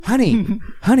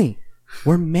honey,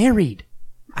 we're married.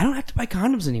 I don't have to buy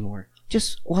condoms anymore.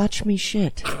 Just watch me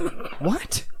shit.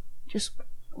 What? Just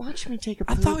watch me take a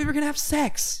I poop. thought we were gonna have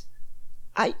sex.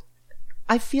 I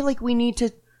feel like we need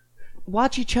to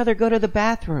watch each other go to the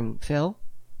bathroom, Phil.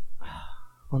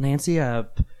 Well, Nancy,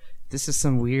 this is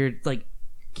some weird, like,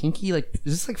 kinky, like,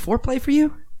 is this like foreplay for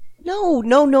you? No.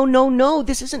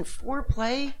 This isn't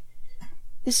foreplay.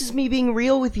 This is me being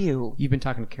real with you. You've been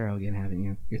talking to Carol again, haven't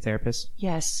you? Your therapist?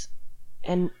 Yes.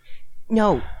 And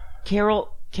no,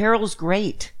 Carol's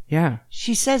great. Yeah.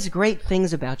 She says great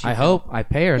things about you. I hope. I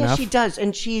pay her enough. Yeah, she does,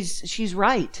 and she's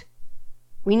right.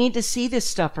 We need to see this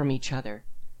stuff from each other.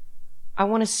 I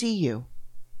want to see you.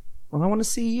 Well, I want to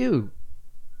see you.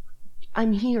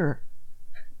 I'm here.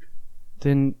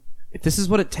 Then, if this is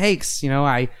what it takes,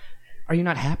 are you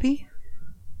not happy?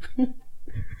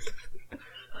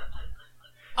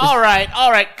 All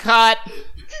right, cut.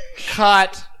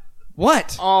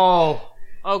 What? Oh,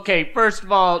 okay, first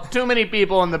of all, too many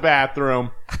people in the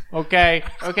bathroom. Okay,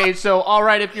 so, all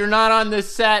right, if you're not on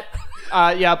this set,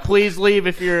 please leave.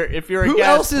 If you're a Who guest,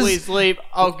 else is- please leave.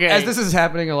 Okay. As this is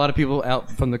happening, a lot of people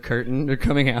out from the curtain are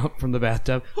coming out from the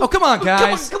bathtub. Oh, come on,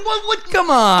 guys. Come on, what?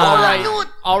 Come on.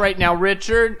 All right, now,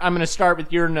 Richard, I'm going to start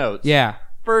with your notes. Yeah.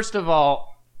 First of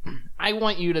all, I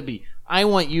want you to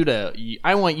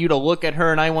look at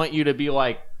her and I want you to be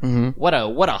like, what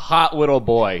a hot little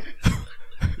boy.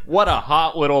 What a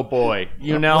hot little boy,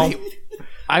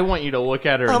 I want you to look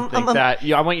at her and think that.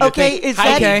 I want you to think. Is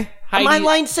Heidi, that Heidi, my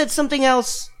line said something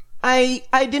else? I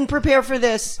didn't prepare for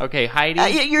this. Okay,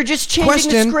 Heidi. You're just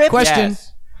changing the script. Question.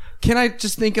 Yes. Can I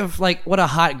just think of, like, what a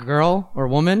hot girl or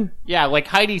woman? Yeah, like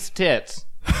Heidi's tits.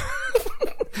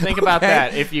 Think about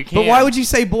that if you can. But why would you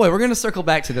say boy? We're going to circle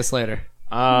back to this later.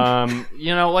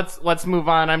 Let's move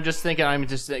on. I'm just thinking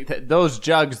those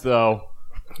jugs though.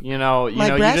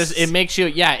 It makes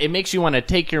you want to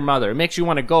take your mother. It makes you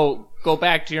want to go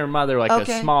back to your mother like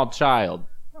a small child.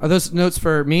 Are those notes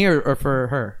for me or for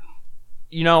her?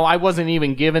 I wasn't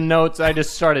even given notes. I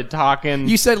just started talking.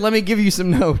 You said, let me give you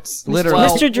some notes. Literally.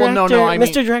 Well, Mr. Director,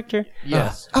 Mr. Director.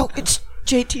 Yes. Oh, it's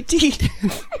JTT.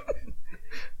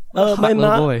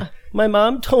 My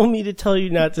mom told me to tell you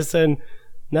not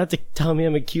to tell me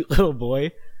I'm a cute little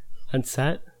boy on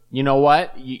set. You know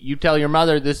what? You tell your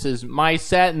mother this is my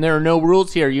set and there are no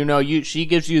rules here. She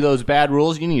gives you those bad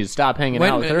rules. You need to stop hanging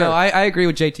out with her. No, I agree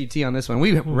with JTT on this one.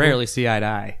 We rarely see eye to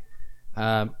eye.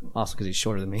 Also because he's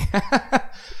shorter than me.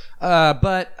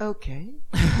 But Okay.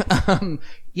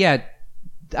 yeah,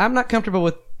 I'm not comfortable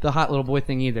with the hot little boy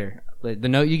thing either. The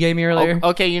note you gave me earlier.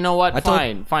 Okay, you know what?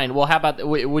 Fine. Well, how about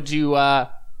would you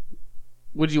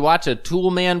watch a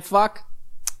Tool Man fuck?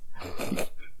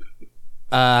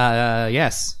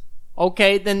 Yes.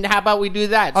 Okay, then how about we do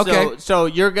that? Okay. So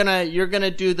you're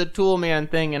gonna do the Tool Man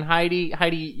thing, and Heidi,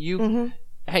 you,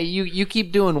 hey, you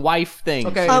keep doing wife things.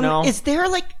 Okay. Is there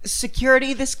like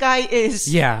security? This guy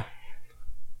is. Yeah.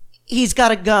 He's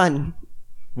got a gun.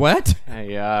 What?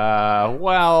 Hey,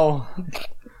 well,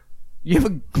 You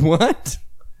have a what?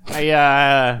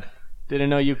 I didn't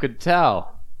know you could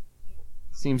tell.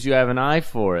 Seems you have an eye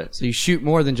for it. So you shoot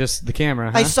more than just the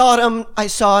camera, huh? I saw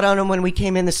it on him when we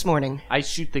came in this morning. I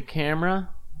shoot the camera.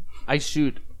 I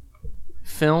shoot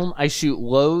film. I shoot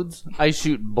loads. I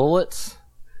shoot bullets.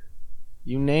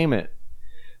 You name it.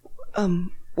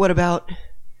 What about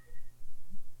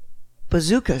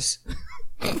bazookas?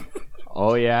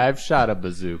 Oh yeah, I've shot a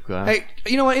bazooka. Hey,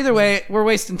 you know what? Either way, we're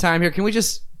wasting time here. Can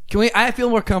we? I feel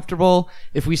more comfortable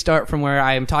if we start from where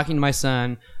I am talking to my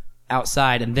son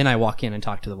outside, and then I walk in and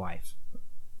talk to the wife.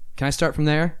 Can I start from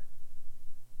there?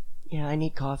 Yeah, I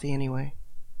need coffee anyway.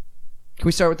 Can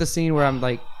we start with the scene where I'm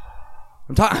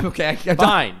talking? Okay,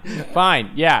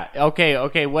 Fine. Yeah.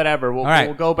 Okay. Whatever. All right.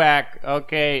 We'll go back.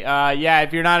 Okay. Yeah.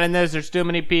 If you're not in this, there's too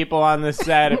many people on this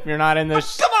set. If you're not in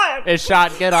this, come on. It's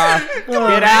shot. Get off.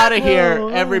 Get out of here,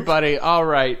 everybody. All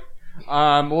right.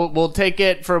 We'll take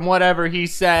it from whatever he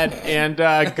said and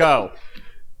go.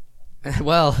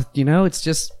 Well, it's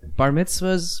just bar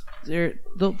mitzvahs.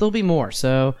 There'll be more,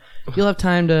 so you'll have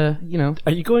time to,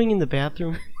 Are you going in the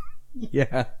bathroom?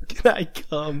 Yeah. Can I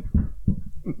come?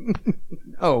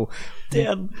 Oh,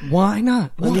 Dad. why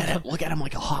not? Look at him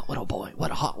like a hot little boy. What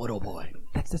a hot little boy.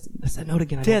 That's that note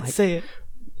again. I Dad, don't like. say it.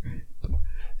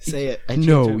 Say it.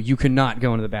 No, you cannot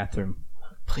go into the bathroom.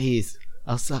 Please.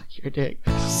 I'll suck your dick.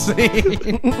 See?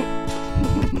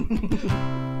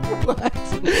 What?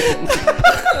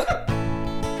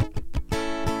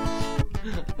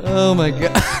 Oh my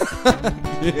god.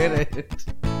 Get it.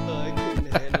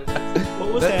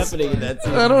 What was happening in that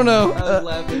scene? I don't know. I was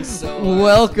laughing so hard.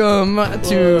 Welcome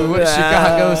to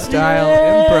Chicago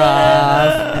Style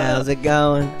Improv. it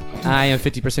going? I am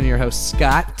 50% of your host,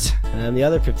 Scott. And I'm the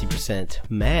other 50%,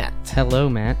 Matt. Hello,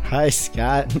 Matt. Hi,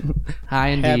 Scott. Hi,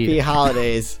 indeed. Happy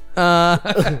holidays.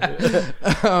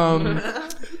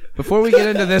 Before we get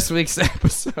into this week's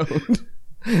episode,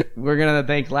 we're gonna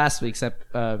thank last week's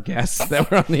guests that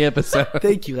were on the episode.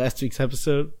 Thank you, last week's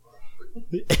episode.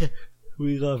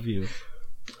 We love you.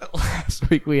 Last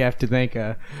week we have to thank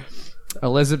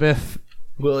Elizabeth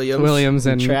Williams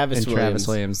and Travis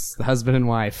Williams, the husband and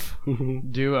wife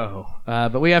duo.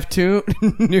 But we have two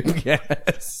new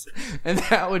guests, and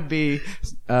that would be,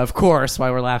 of course, why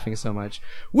we're laughing so much,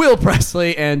 Will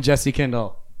Presley and Jesse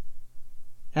Kendall.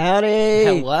 Howdy.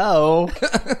 Hello.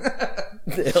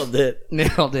 Nailed it.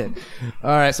 Nailed it. All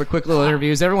right, so quick little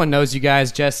interviews. Everyone knows you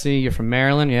guys. Jesse, you're from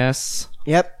Maryland, yes?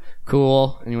 Yep.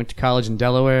 Cool. And you went to college in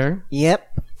Delaware,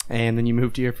 Yep. and then you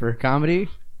moved here for comedy,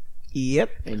 Yep.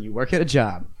 and you work at a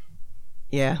job.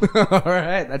 Yeah, All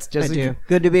right, that's I Jesse. do.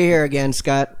 Good to be here again,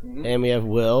 Scott. And we have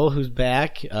Will, who's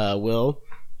back. Will,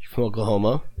 you're from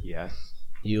Oklahoma. Yes.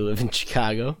 You live in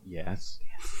Chicago. Yes.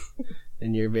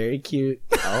 And you're very cute.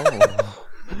 Oh.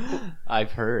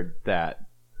 I've heard that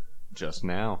just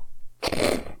now.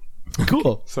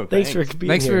 Cool. So thanks for thanks. being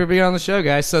Thanks here. for being on the show,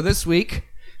 guys. So this week,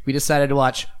 we decided to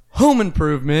watch Home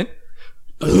Improvement.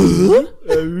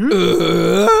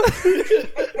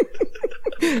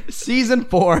 Season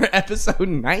 4, episode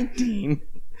 19,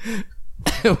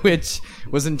 which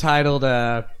was entitled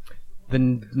The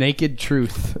Naked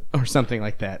Truth or something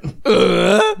like that.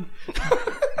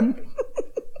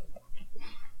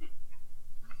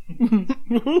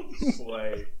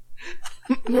 Slay.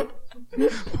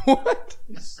 What?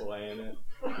 Slaying it.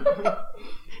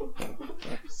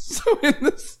 So in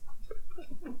this...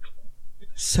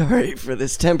 Sorry for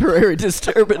this temporary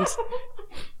disturbance.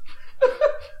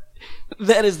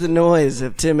 That is the noise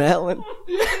of Tim Allen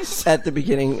at the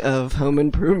beginning of Home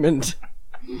Improvement.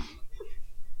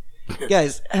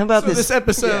 Guys, how about So this? this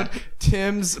episode,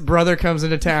 Tim's brother comes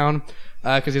into town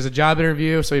because he has a job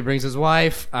interview. So he brings his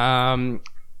wife. Tim's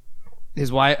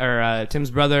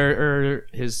brother or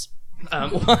his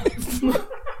wife,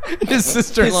 his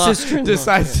sister-in-law, His sister-in-law,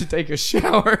 decides to take a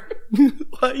shower.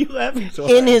 Why are you laughing so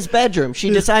In his bedroom. She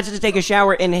decides to take a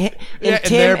shower in in Tim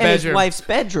their and his bedroom. wife's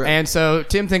bedroom. And so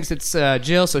Tim thinks it's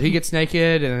Jill, so he gets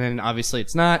naked, and then obviously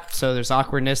it's not. So there's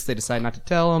awkwardness. They decide not to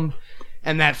tell him,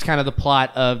 and that's kind of the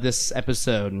plot of this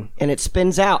episode. And it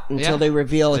spins out until Yeah. they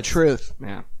reveal a It's- truth.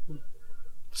 Yeah.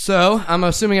 So I'm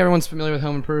assuming everyone's familiar with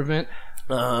Home Improvement.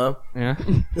 Uh-huh. Yeah.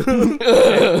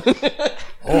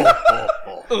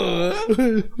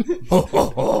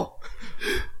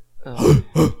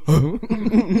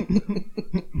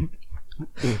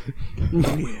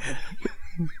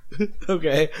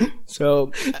 Okay.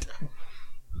 So,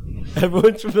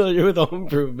 everyone's familiar with Home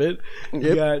Improvement.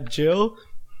 You got Jill,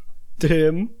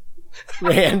 Tim,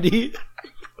 Randy.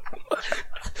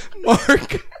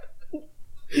 Mark.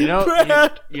 You know,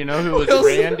 Brad. you know who was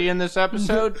Randy in this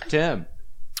episode? Tim.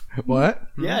 What?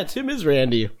 Yeah, Tim is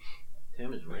Randy.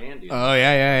 Tim is Randy. Oh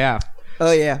yeah.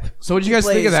 Oh, yeah. So what did you guys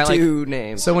think of that? Like, two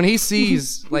names. so when he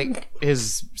sees like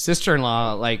his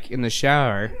sister-in-law like in the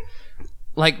shower,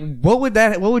 like what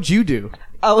would you do?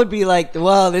 I would be like,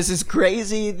 wow, this is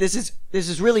crazy. This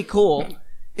is really cool.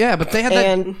 Yeah, but they had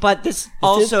that. But this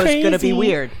also is going to be crazy.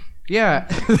 weird. Yeah.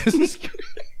 This is-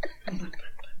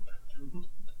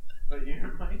 But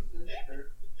you're my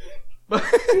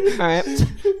sister. All right.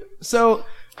 so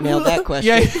Nailed that question.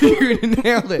 yeah, you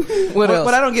nailed it. What else?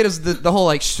 What I don't get is the whole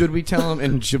like, should we tell him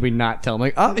and should we not tell him?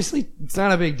 Like, obviously, it's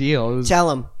not a big deal. It was, Tell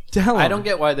him. tell him. I don't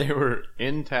get why they were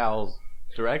in towels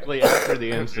directly after the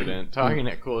incident, talking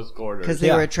at close quarters. Because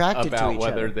they were attracted about to each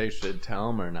whether other. they should tell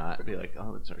him or not. Be like,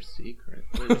 oh, it's our secret.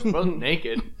 We're just both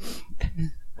naked,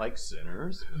 like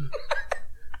sinners.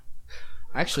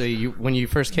 Actually, when you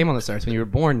first came on this earth, when you were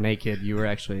born naked, you were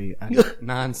actually a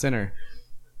non-sinner.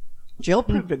 Jill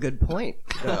proved a good point,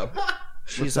 though.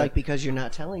 She's like, because you're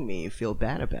not telling me, you feel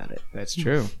bad about it. That's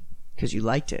true. Because you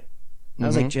liked it. I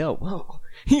was like, Jill, whoa.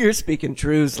 You're speaking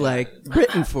truths like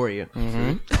written for you.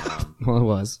 Well, it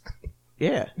was.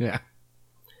 Yeah. Yeah.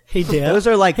 Hey, Dad. Those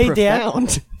are like Hey,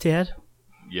 profound. Dad.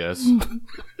 Yes.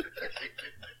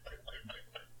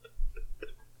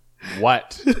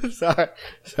 What?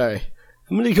 Sorry.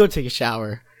 I'm gonna go take a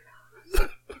shower.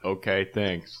 Okay,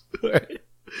 thanks. All right.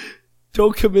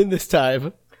 Don't come in this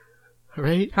time. All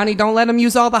right. Honey, don't let him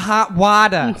use all the hot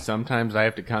water. Sometimes I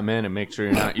have to come in and make sure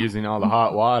you're not using all the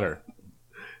hot water.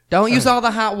 Don't use all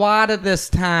the hot water this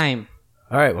time.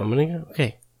 All right. Well, I'm gonna go.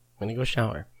 Okay. I'm gonna go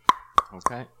shower.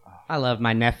 Okay. I love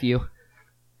my nephew.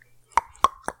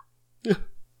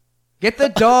 Get the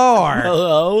door.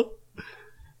 Hello.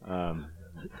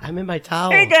 I'm in my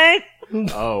towel. Hey guys,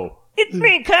 Oh. it's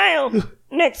me, Kyle,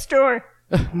 next door.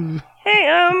 Hey,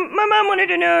 my mom wanted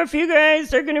to know if you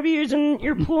guys are gonna be using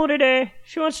your pool today.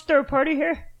 She wants to throw a party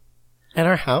here. At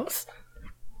our house?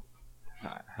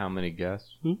 How many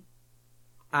guests?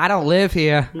 I don't live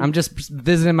here. I'm just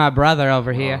visiting my brother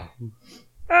over here.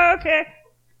 Oh, okay.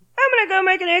 I'm gonna go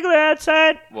make an igloo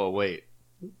outside. Well, wait.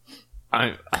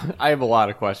 I have a lot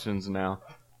of questions now.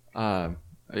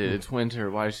 It's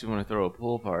winter. Why does she want to throw a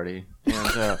pool party?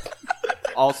 And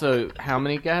also, how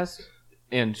many guests?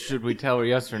 And should we tell her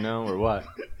yes or no or what?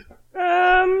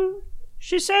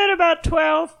 She said about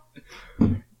 12.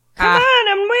 Come on,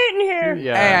 I'm waiting here.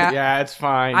 Yeah, it's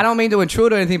fine. I don't mean to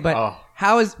intrude or anything, but Oh.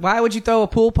 why would you throw a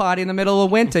pool party in the middle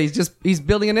of winter? He's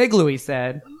building an igloo, he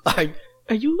said.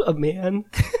 Are you a man?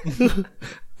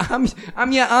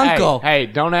 I'm your uncle. Hey,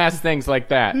 don't ask things like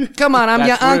that. Come on, I'm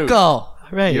That's your rude. uncle.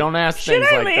 Right. You don't ask Should things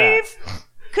I like leave?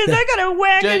 Because I got a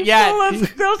wagon Yeah. full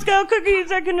of Girl Scout cookies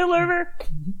I can deliver.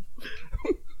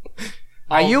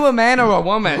 Are you a man or a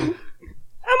woman? I'm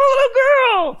a little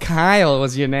girl. Kyle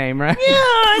was your name, right? Yeah,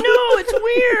 I know. It's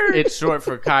weird. that. It's short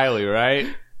for Kylie, right?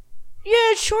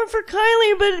 Yeah, it's short for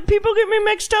Kylie, but people get me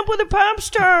mixed up with a pop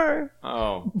star.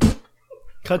 Oh.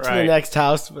 Cut to the Right. next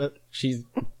house, but she's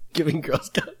giving Girl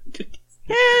Scout cookies.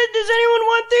 Yeah, does anyone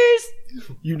want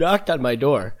these? You knocked on my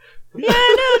door. Yeah,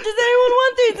 I know. Does anyone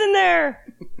want these in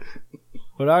there?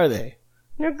 What are they?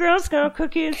 They're Girl Scout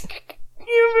cookies.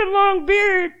 You have a long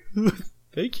beard.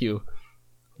 Thank you.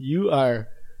 You are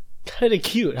kind of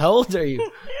cute. How old are you?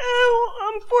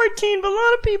 Oh, I'm 14, but a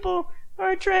lot of people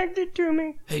are attracted to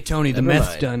me. Hey, Tony, the Never meth's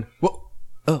mind. done. Whoa.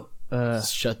 Oh,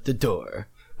 Shut the door.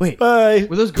 wait. Bye.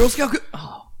 Were those Girl Scout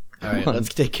All right,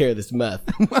 let's take care of this meth.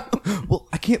 Well,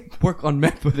 I can't work on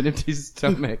meth with an empty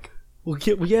stomach.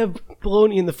 We have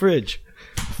bologna in the fridge.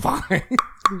 Fine.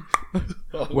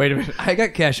 Wait a minute. I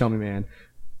got cash on me, man.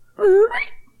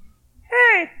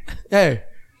 Hey, Hey,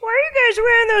 why are you guys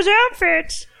wearing those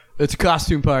outfits? it's a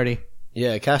costume party.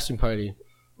 Yeah, costume party.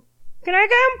 Can I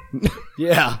come?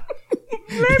 Yeah,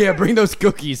 Yeah, bring those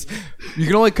cookies. You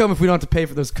can only come if we don't have to pay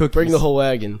for those cookies. bring the whole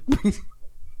wagon.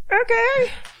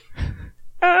 Okay.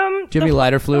 Do you have any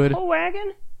lighter fluid? The whole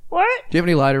wagon? What? Do you have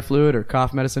any lighter fluid or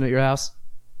cough medicine at your house?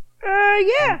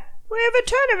 Yeah. We have a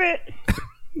ton of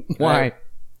it. Why?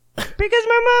 Because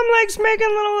my mom likes making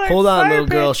little, like, Hold on, fire little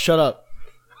girl. pits. Shut up.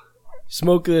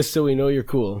 Smoke this so we know you're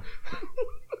cool.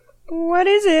 What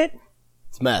is it?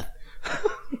 It's meth.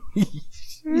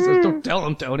 Jesus, don't tell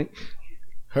him, Tony.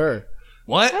 Her.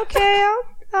 What? Okay,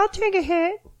 I'll take a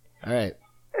hit. All right.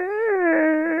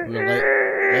 I'm gonna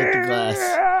light the glass.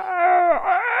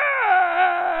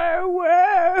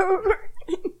 Whoa.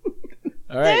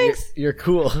 All right, Thanks. you're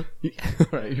cool. All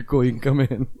right, you're cool. You can come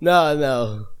in.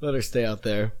 No. Let her stay out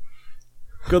there.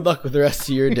 Good luck with the rest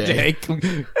of your day.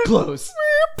 Hey, close.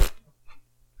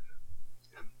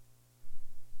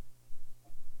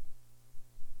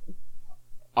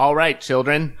 All right,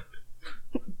 children.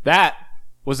 That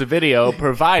was a video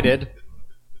provided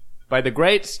by the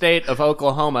great state of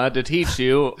Oklahoma to teach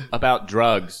you about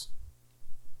drugs.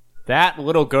 That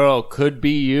little girl could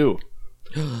be you.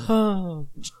 Oh.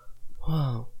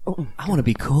 Wow. I want to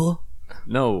be cool.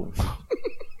 No.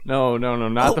 No,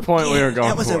 not the point we were going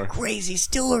That was for. a crazy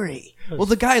story. Well,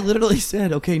 the guy literally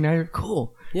said, "Okay, now you're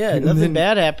cool." Yeah, And nothing then-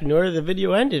 bad happened, nor the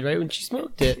video ended right when she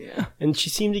smoked it. Yeah. And she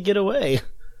seemed to get away.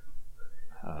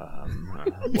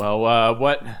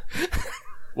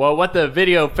 What the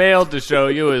video failed to show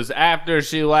you is after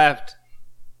she left.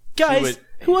 Guys, would-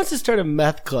 who wants to start a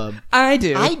meth club? I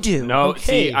do. I do. No,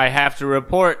 Okay. see, I have to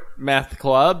report meth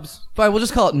clubs. Fine, we'll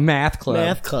just call it Math Club.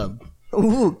 Math club.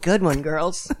 Ooh, good one,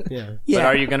 girls. Yeah. But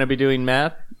are you going to be doing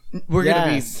meth? We're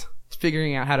gonna Yes. be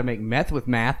figuring out how to make meth with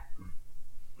math.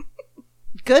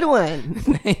 Good one.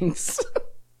 Thanks. All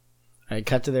right,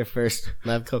 cut to their first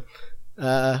math club.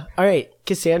 All right,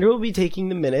 Cassandra will be taking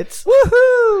the minutes.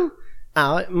 Woohoo!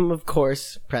 I'm, of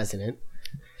course, president.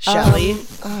 Shelly,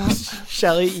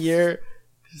 Shelly, you're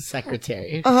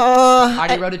secretary. I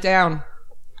already wrote it down.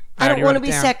 I don't already want to wrote it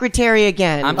be down. secretary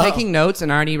again. I'm taking notes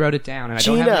and I already wrote it down, and I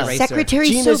don't have Gina. an eraser. Secretary's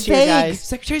Gina's so here, vague. guys.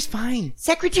 Secretary's fine.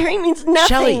 Secretary means nothing.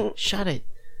 Shelly, shut it.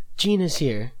 Gina's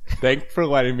here. Thanks for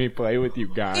letting me play with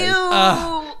you guys.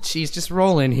 Ew. She's just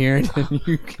rolling here. And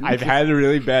you can... I've had a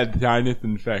really bad sinus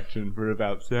infection for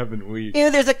about 7 weeks. Ew,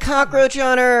 there's a cockroach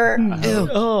on her. Ew.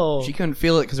 Oh, She couldn't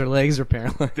feel it because her legs are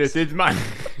paralyzed. This is my...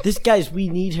 this guys, we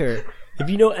need her. If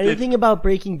you know anything about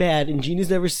Breaking Bad and Gina's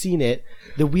never seen it,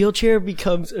 the wheelchair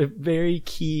becomes a very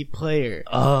key player.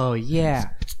 Oh yeah.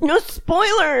 No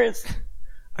spoilers.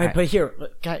 All right, but here,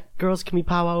 girls, can we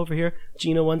powwow over here?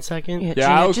 Gina, 1 second. Yeah,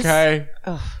 Gina, just- okay.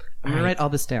 Ugh. I'm gonna write all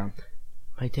this down.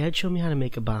 My dad showed me how to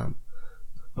make a bomb.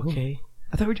 Okay.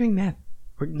 I thought we were doing math.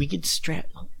 We could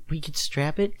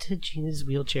strap it to Gina's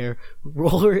wheelchair,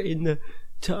 roll her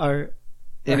to our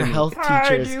health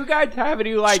teachers. Do you guys have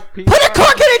any like people? Put a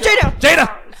cork in it, Jada!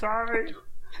 Jada! Sorry.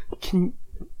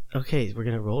 Okay, we're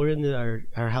gonna roll her into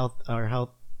our health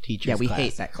teachers. Yeah, we class.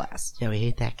 hate that class. Yeah, we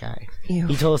hate that guy. Ew.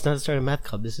 He told us not to start a meth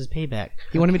club. This is payback.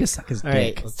 He wanted me to suck his All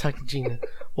dick. right, let's talk to Gina.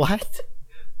 What?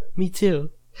 Me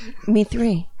too. Me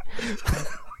 3.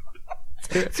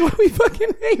 That's what we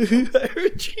fucking hate. I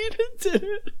heard Gina did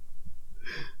it.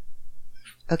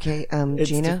 Okay, It's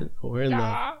Gina. different. We're in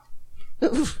love.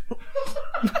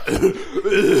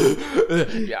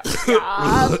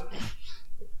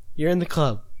 You're in the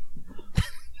club.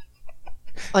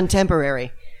 On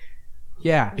temporary.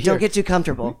 Yeah. Don't get too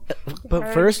comfortable.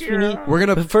 But first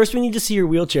we need to see your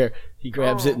wheelchair. He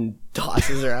grabs it and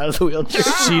tosses her out of the wheelchair.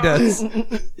 She does.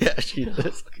 Yeah, she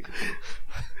does.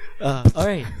 All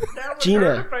right,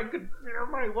 Gina. If I could feel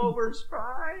my lower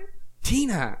spine.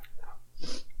 Tina.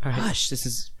 All right, Hush, this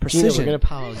is Gina, precision. we're gonna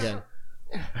Powell again.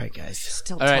 All right, guys.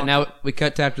 Still All right, talking. now we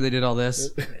cut to after they did all this,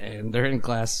 and they're in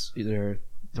class. They're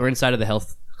inside of the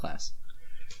health class.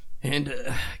 And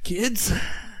kids,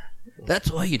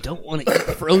 that's why you don't want to eat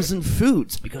frozen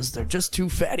foods because they're just too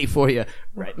fatty for you,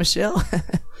 right, Michelle?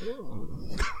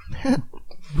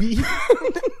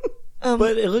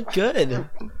 But it looked good.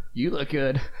 You look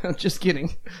good. I'm just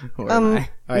kidding. Or am I?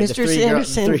 All right, Mr. the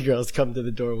Sanderson. three girls come to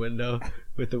the door window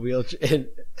with the wheelchair in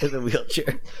the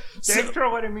wheelchair. Thanks for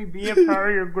letting me be a part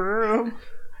of your group.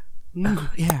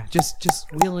 Yeah, just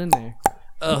wheel in there.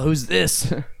 Oh, who's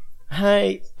this?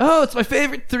 Hi. Oh, it's my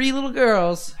favorite 3 little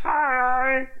girls.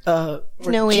 Hi.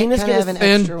 No, we Gina's kind of have an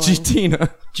And extra one.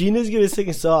 Tina. Gina's gonna sing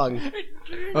a song.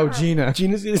 Oh, Gina.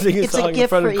 Gina's gonna sing a It's a song in gift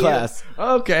front for of you. class.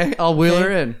 Okay, I'll wheel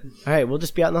her in. All right, we'll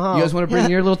just be out in the hall. You guys want to bring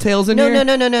your little tails in No, here?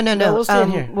 no. No, we'll stay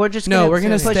in here. We're just No, gonna we're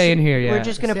gonna push- stay in here, yeah. We're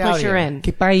just gonna Stay out push her here. in.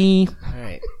 Okay, bye. All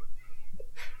right.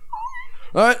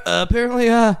 All right. Apparently,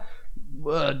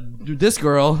 this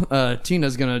girl, Gina,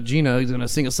 is gonna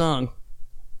sing a song.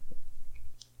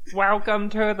 Welcome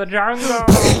to the jungle.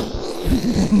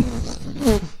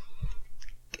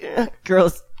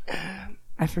 Girls,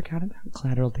 I forgot about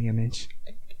collateral damage.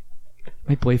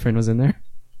 My boyfriend was in there.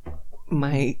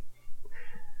 my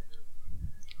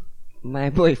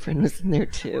boyfriend was in there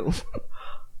too.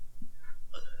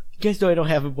 You guys know I don't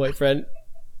have a boyfriend.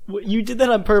 You did that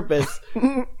on purpose.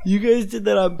 You guys did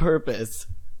that on purpose.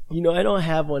 You know I don't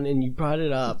have one, and you brought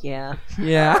it up. Yeah.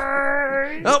 Yeah.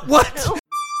 Oh, what? Oh,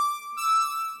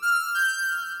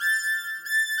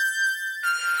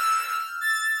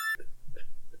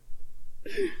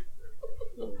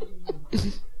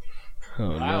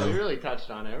 Wow, we really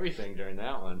touched on everything during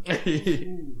that one.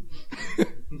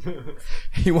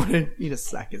 He wanted me to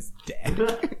suck his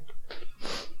dick.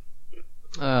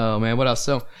 Oh man, what else?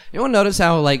 So you want to notice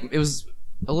how like it was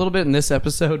a little bit in this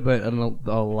episode, but in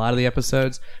a lot of the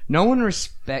episodes, no one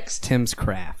respects Tim's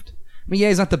craft. I mean, yeah,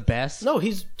 he's not the best. No,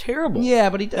 he's terrible. Yeah,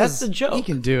 but he does. That's the joke. He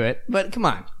can do it. But come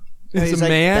on, He's, it's a like,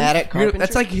 man. bad at carpentry?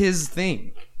 That's like his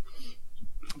thing.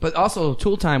 But also,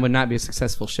 Tool Time would not be a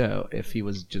successful show if he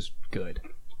was just good.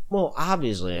 Well,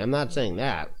 obviously, I'm not saying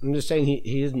that. I'm just saying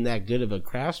he isn't that good of a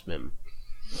craftsman.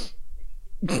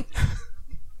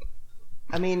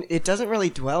 I mean, it doesn't really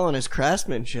dwell on his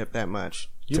craftsmanship that much,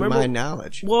 You to remember- my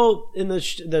knowledge. Well, in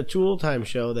the Tool Time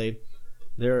show,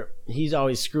 he's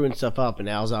always screwing stuff up, and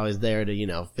Al's always there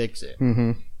to fix it.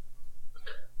 Mm-hmm.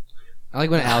 I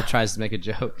like when Al tries to make a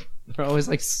joke. They're always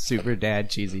like super dad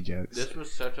cheesy jokes. This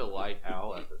was such a light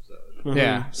Al episode.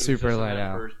 Yeah, It was super just in light that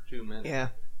Al. First 2 minutes. Yeah.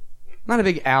 Not a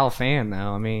big Al fan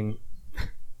though. I mean,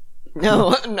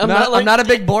 No, I'm I'm not a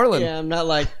big Borland. Yeah, I'm not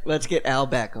like, let's get Al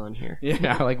back on here.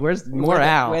 Yeah, like where's more Where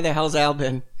Al? the hell's Al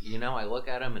been? You know, I look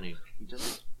at him and he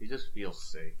just feels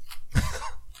safe.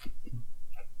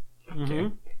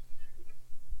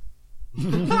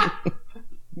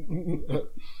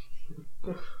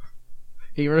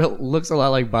 He looks a lot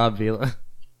like Bob Vila.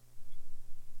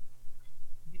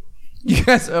 You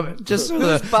guys, just so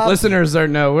the Bob? listeners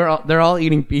know, they're all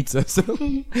eating pizza, so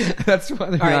that's why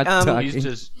they're All right, not talking. He's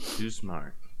just too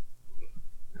smart.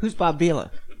 Who's Bob Vila?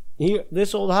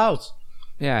 This old house.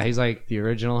 Yeah, he's like the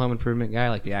original Home Improvement guy,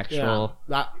 like the actual.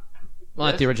 Not- Well,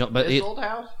 not the original, but This old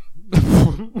house?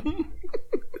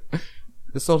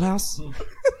 this old house.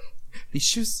 These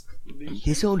shoes.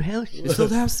 His old house? This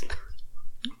old house.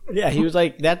 yeah, he was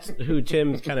like, that's who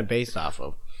Tim's kind of based off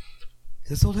of.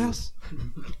 This old house.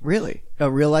 Really?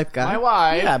 A real life guy? My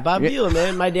wife. Yeah, Bob Vila,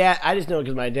 man. My dad, I just know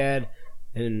because my dad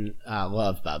and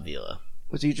loves Bob Vila.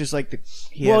 Was he just like the?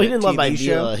 He had a didn't love TV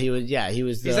Vila. show? He was. Yeah, he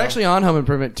was. He's actually on Home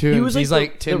Improvement too. He was he's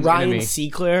like the Tim's Ryan enemy.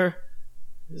 Seaclair.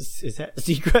 Is that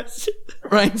Seacrest?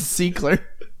 Ryan Seaclair.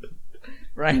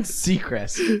 Ryan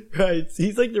Seacrest. Right.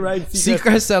 He's like the Ryan Seacrest.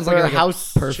 Seacrest sounds like for a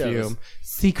house perfume.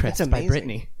 Seacrest That's by amazing.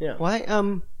 Britney. Yeah.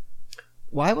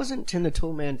 Why wasn't Tim the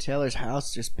Toolman Taylor's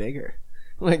house just bigger?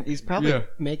 Like he's probably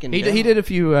making. He did a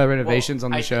few renovations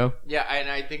on the show. Yeah, and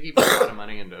I think he put a lot of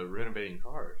money into renovating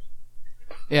cars.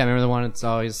 Yeah, remember the one it's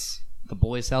always the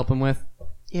boys help him with?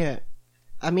 Yeah,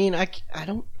 I mean, I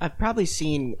don't. I've probably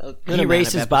seen. A good He amount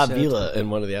races of Bob episodes. Vila in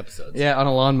one of the episodes. Yeah, on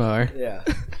a lawnmower. Yeah.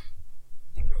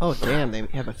 Oh damn! They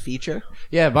have a feature.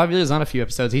 Yeah, Bob Vila's on a few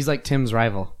episodes. He's like Tim's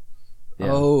rival. Yeah.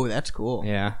 Oh, that's cool.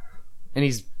 Yeah. And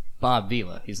he's Bob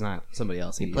Vila. He's not somebody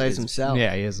else. He plays is- himself.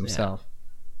 Yeah, he is himself.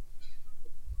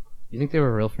 You think they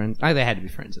were real friends? They had to be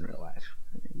friends in real life.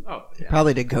 Oh, yeah.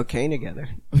 Probably did cocaine together.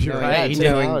 You're Oh, right. yeah, He Tim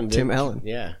did. Allen. Tim Allen.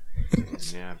 Yeah.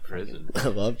 Yeah, prison.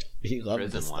 He loved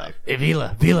Prison this stuff. life. Hey,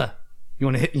 Vila, you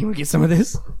want to hit? You want to get some of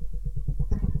this?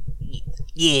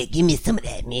 Yeah, give me some of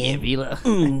that, man. Vila.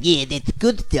 Yeah, that's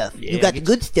good stuff. you got the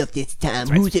good stuff this time.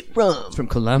 right. Who's it from? From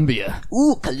Colombia.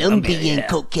 Ooh, Colombian yeah.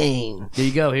 cocaine. Here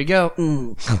you go. Here you go.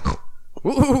 Ooh.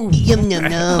 Yum num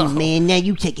num, man. Now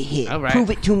you take a hit. All right.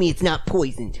 Prove it to me it's not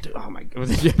poisoned. Oh my god.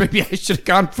 Maybe I should have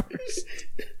gone first.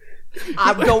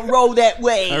 I don't roll that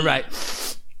way. All right.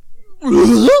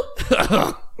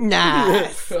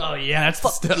 Nice. Oh yeah, that's the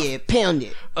stuff. Yeah, pound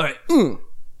it. All right.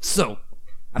 So,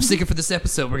 I'm thinking for this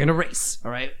episode we're gonna race.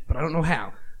 All right, but I don't know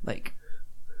how. Like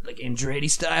Andretti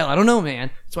style. I don't know,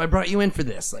 man. So I brought you in for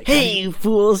this. Like, Hey, you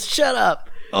fools, shut up.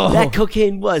 Oh. That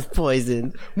cocaine was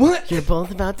poisoned. what? You're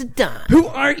both about to die. Who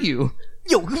are you?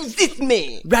 Yo, who's this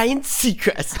man? Ryan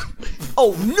Seacrest.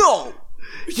 Oh no.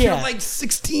 You're Yeah. like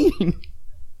 16.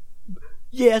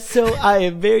 Yeah, so I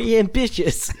am very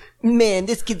ambitious. Man,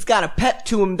 this kid's got a pep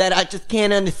to him that I just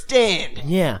can't understand.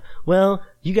 Yeah, well,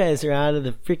 you guys are out of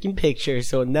the freaking picture,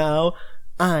 so now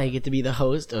I get to be the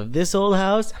host of this old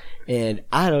house, and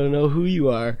I don't know who you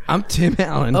are. I'm Tim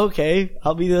Allen. Okay,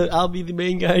 I'll be the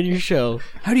main guy on your show.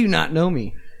 How do you not know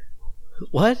me?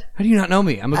 What? How do you not know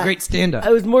me? I'm a great stand-up. I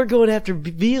was more going after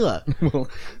Vila. Well,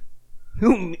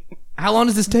 how long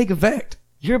does this take effect?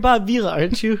 You're Bob Vila,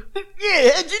 aren't you?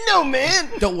 Yeah, how'd you know, man?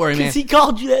 Don't worry, man. Because he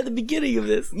called you that at the beginning of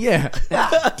this. Yeah.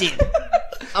 Ah, damn.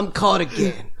 I'm caught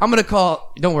again. I'm gonna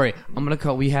call. Don't worry. I'm gonna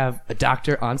call. We have a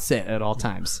doctor on set at all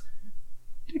times.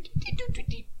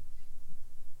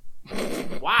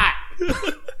 What?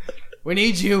 We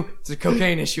need you. It's a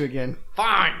cocaine issue again.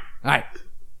 Fine. All right.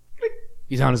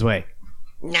 He's on his way.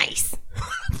 Nice.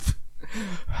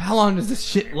 How long does this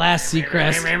shit last,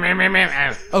 Seacrest?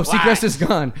 Oh, What? Seacrest is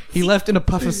gone. He left in a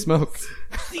puff of smoke.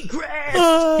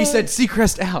 Seacrest. He said,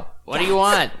 "Seacrest out." What do you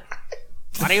want?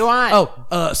 What do you want?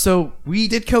 Oh, so we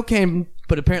did cocaine,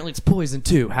 but apparently it's poison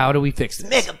too. How do we fix this?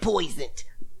 Mega poisoned.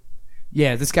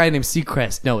 Yeah, this guy named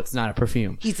Seacrest. No, it's not a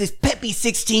perfume. He's this peppy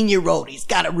 16-year-old. He's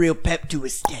got a real pep to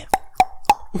his step.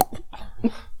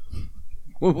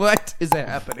 What is that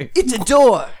happening? It's a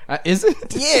door. Is it?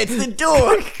 Yeah, it's the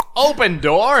door. Open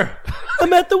door.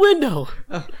 I'm at the window.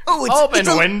 Oh, it's Open it's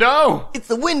a- window. It's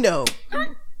the window.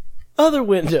 Other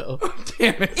window.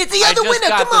 Damn it. It's the I other just window.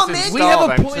 got Come on, this man. installed. We have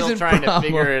a I'm poison still trying problem. to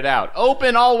figure it out.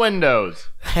 Open all windows.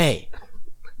 Hey.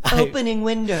 Opening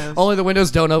windows. Only the windows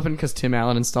don't open because Tim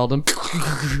Allen installed them.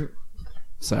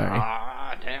 Sorry.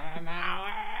 Ah, damn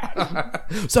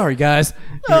it. Sorry, guys.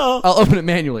 Oh. I'll open it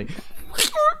manually.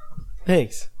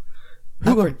 Thanks.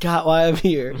 I forgot why I'm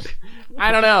here.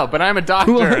 I don't know, but I'm a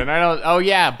doctor, and I don't. Oh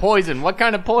yeah, poison. What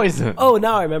kind of poison? Oh,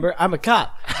 now I remember. I'm a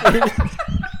cop.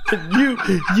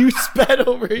 you sped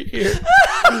over here.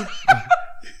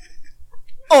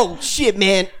 Oh shit,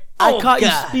 man. I Oh, caught you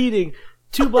God. speeding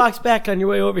 2 blocks back on your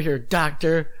way over here,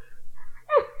 doctor.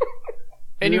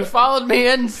 And you followed me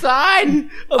inside?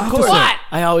 Of course. What?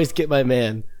 I always get my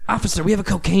man. Officer, we have a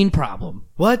cocaine problem.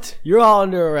 What? You're all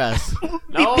under arrest.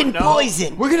 No, Been no.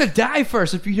 poisoned. We're gonna die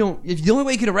first if you don't. If the only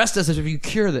way you can arrest us is if you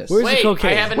cure this. Where's Wait, the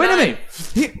cocaine? I have a Wait a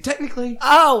knife. minute. Here, technically.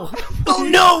 Ow! Oh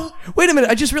no. Wait a minute.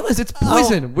 I just realized it's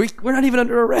poison. We're not even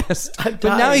under arrest. I'm but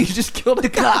now dying. you just killed a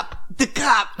cop. The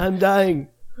cop. I'm dying.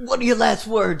 What are your last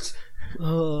words?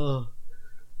 Oh.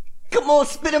 Come on,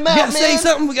 spit him out, You man. gotta say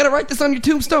something. We gotta write this on your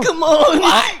tombstone. Come on.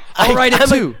 I'll write it I'm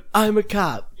too. I'm a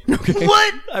cop. Okay.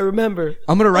 What? I remember.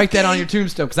 I'm gonna write that on your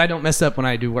tombstone because I don't mess up when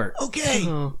I do work. Okay.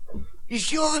 Oh, You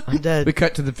sure? I'm dead. We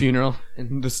cut to the funeral,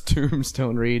 and this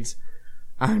tombstone reads,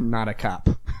 "I'm not a cop."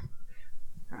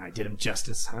 I did him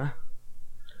justice, huh?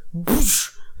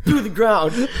 Through the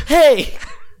ground. Hey!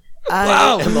 I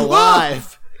Wow. am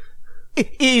alive.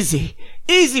 Easy.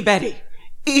 Easy, Betty.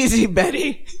 Easy,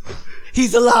 Betty.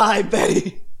 He's alive,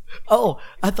 Betty. Oh,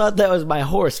 I thought that was my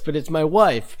horse, but it's my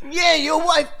wife. Yeah, your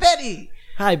wife, Betty.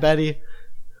 Hi, Betty.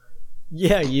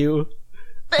 Yeah, you.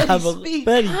 Betty, speak.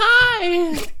 Betty.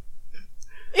 Hi.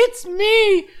 It's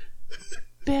me,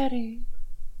 Betty.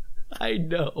 I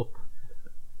know.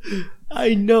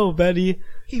 I know, Betty.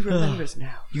 He remembers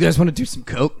now. You guys want to do some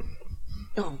coke?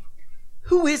 Oh,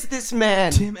 who is this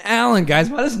man? Tim Allen, guys.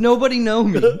 Why does nobody know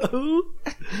me? Who?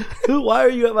 Why are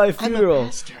you at my I'm a funeral?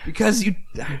 master. Because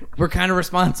we're kind of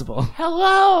responsible.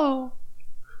 Hello.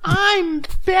 I'm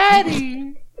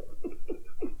Betty.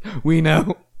 We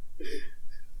know.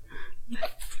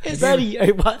 Betty,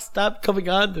 stop coming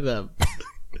on to them.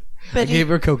 I Betty, gave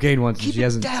her cocaine once and keep she it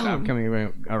hasn't down. stopped coming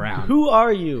around. Who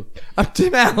are you? I'm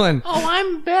Tim Allen. Oh,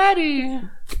 I'm Betty.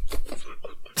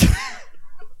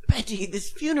 Betty, this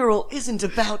funeral isn't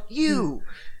about you.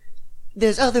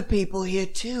 There's other people here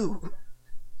too.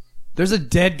 There's a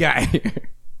dead guy here.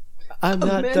 I'm A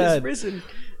not man is dead. risen.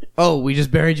 Oh, we just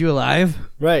buried you alive?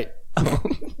 Right. Oh,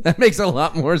 that makes a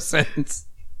lot more sense.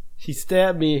 He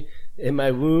stabbed me and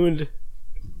my wound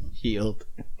healed.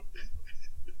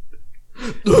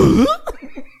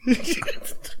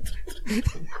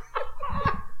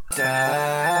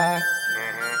 Die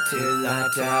till I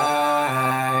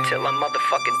die. Till I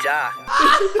motherfucking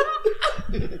die.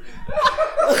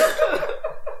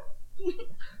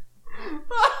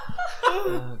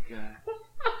 Oh god.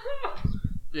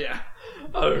 Yeah.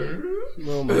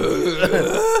 Oh my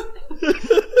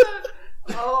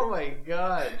Oh my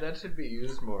god, that should be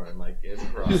used more in like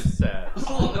improv sets.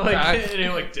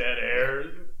 like dead air.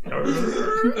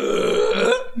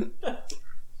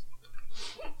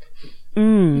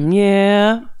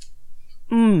 Yeah.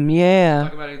 Yeah.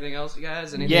 Talk about anything else, you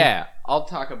guys? Anything? Yeah, I'll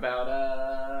talk about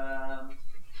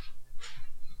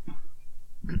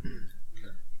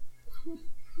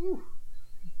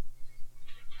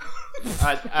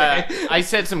I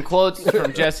said some quotes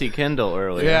from Jesse Kendall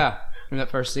earlier. Yeah. In that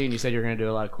first scene, you said you were going to do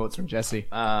a lot of quotes from Jesse.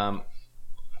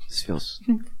 This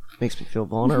makes me feel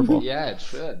vulnerable. Yeah, it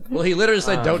should. Well, he literally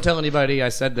said, "Don't tell anybody I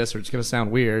said this, or it's going to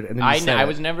sound weird." And then he said I it.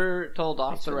 was never told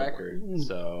off the record,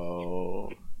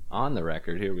 so on the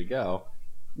record, here we go.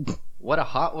 What a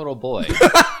hot little boy,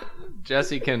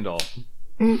 Jesse Kendall.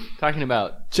 Talking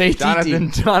about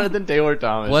JTT. Jonathan Taylor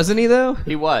Thomas. Wasn't he though?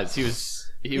 He was. He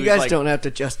You was guys like, don't have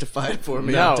to justify it for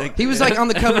me. No. I'll take He was like on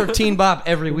the cover of Teen Bop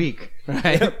every week,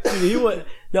 right? Dude, he was,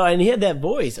 no, and he had that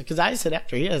voice because I said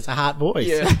after he has a hot voice.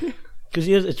 Yeah. Because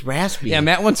it's raspy. Yeah,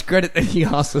 Matt wants credit that he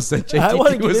also said I want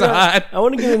to JTT was hot. I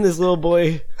want to get in this little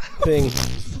boy thing,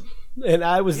 and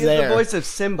I was He's there. the voice of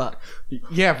Simba.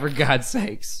 Yeah, for God's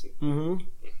sakes. Mm-hmm.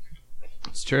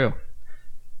 It's true.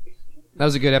 That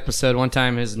was a good episode. One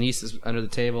time his niece is under the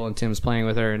table and Tim's playing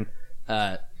with her,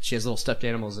 and she has little stuffed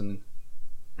animals, and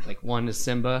like one is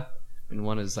Simba and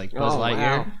one is like Buzz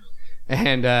Lightyear. wow.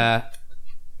 And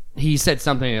he said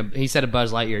something. He said a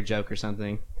Buzz Lightyear joke or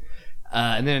something.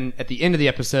 And then at the end of the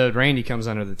episode, Randy comes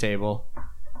under the table,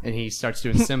 and he starts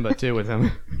doing Simba too with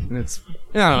him. And it's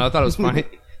I don't know. I thought it was funny.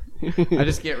 I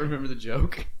just can't remember the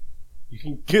joke. You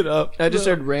can get up. I just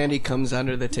heard Randy comes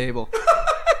under the table.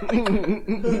 And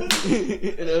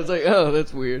I was like, oh,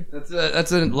 that's weird.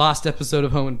 That's a lost episode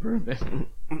of Home Improvement.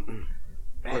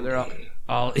 Where they're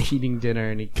all eating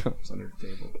dinner, and he comes under the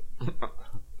table.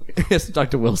 He has to talk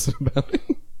to Wilson about it.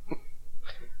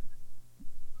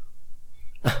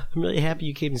 I'm really happy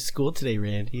you came to school today,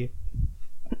 Randy.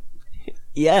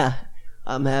 Yeah,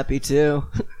 I'm happy too.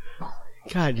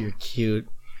 God, you're cute.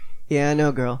 Yeah, I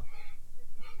know, girl.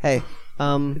 Hey,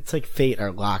 It's like fate.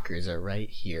 Our lockers are right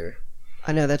here.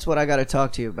 I know that's what I got to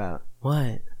talk to you about.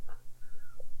 What?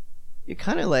 You're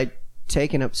kind of like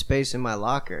taking up space in my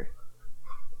locker.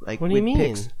 Like, What do you with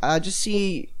mean? I just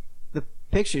see the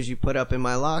pictures you put up in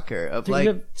my locker of Dude, like you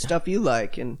have- stuff you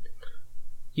like, and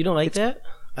You don't like that?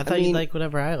 I thought mean- you'd like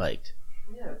whatever I liked.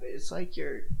 yeah, but it's like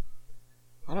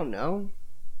I don't know.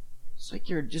 It's like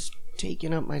you're just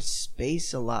taking up my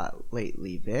space a lot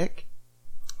lately, Vic.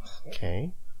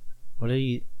 Okay. What are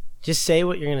you? Just say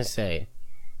what you're gonna say.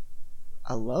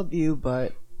 I love you,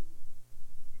 but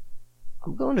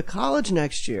I'm going to college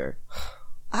next year.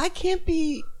 I can't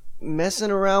be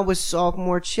messing around with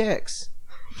sophomore chicks.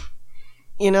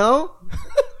 You know?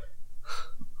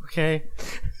 Okay.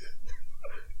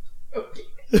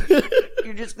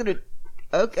 You're just gonna.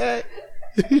 Okay.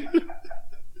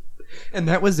 And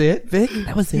that was it, Vic?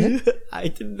 That was it? I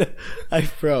didn't. I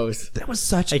froze. That was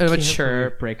such I a can't mature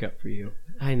believe- breakup for you.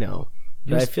 I know,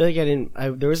 but I feel like I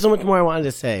didn't. There was so much more I wanted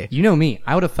to say. You know me.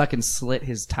 I would have fucking slit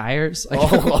his tires. Like,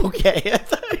 Oh, okay.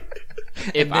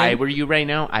 If I were you right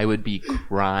now, I would be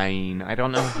crying. I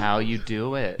don't know how you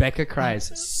do it. Becca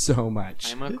cries so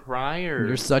much. I'm a crier.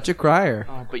 You're such a crier.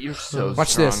 Oh, but you're so Watch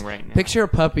strong this. right now. Picture a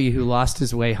puppy who lost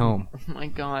his way home. Oh my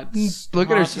God. Look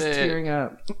at her. Stop She's it. tearing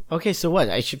up. Okay, so what?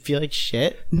 I should feel like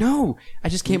shit? No, I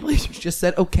just can't believe you just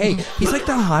said okay. He's like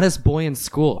the hottest boy in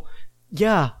school.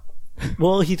 Yeah.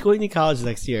 Well, he's going to college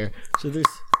next year, so there's.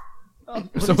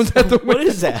 Someone's at the window. What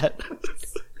is that?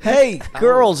 Hey,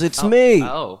 girls, it's me.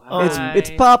 Oh,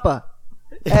 It's Papa.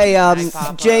 Hey,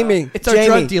 Papa. Jamie. It's our Jamie.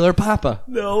 drug dealer, Papa.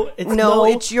 No, it's No,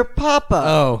 it's your Papa.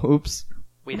 Oh, oops.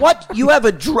 What? You have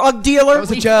a drug dealer? That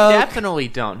was a We joke. definitely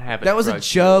don't have That was a drug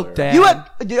joke, dealer. Dad. You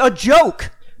have a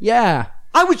joke. Yeah.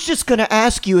 I was just gonna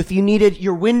ask you if you needed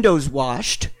your windows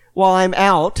washed while I'm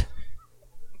out,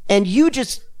 and you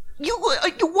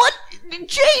what,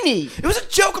 Janie? It was a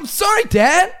joke. I'm sorry,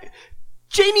 Dad.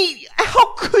 Janie,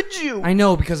 how could you? I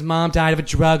know because Mom died of a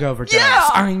drug overdose. Yeah.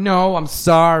 I know. I'm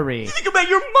sorry. Think about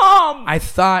your mom. I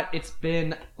thought it's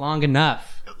been long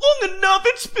enough. Long enough.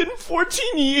 It's been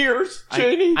 14 years,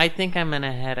 Janie. I think I'm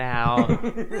gonna head out.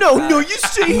 No, you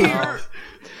stay here.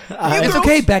 It's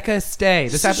okay, Becca. Stay.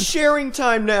 This This is happens. sharing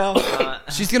time now.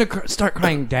 She's gonna start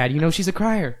crying, Dad. You know she's a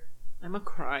crier. I'm a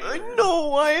crier. I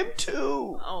know I am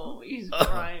too. Oh, he's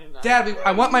crying. Dad,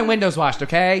 I want my windows washed.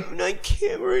 Okay. And I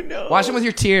can't right now. Wash them with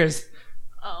your tears.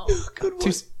 Oh. Good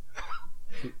one.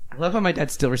 I love how my dad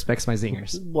still respects my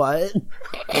zingers. What?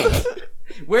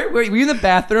 Where were you in the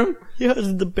bathroom? Yeah, I was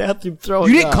in the bathroom throwing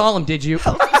You didn't up. call him, did you?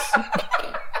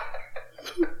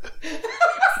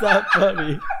 It's not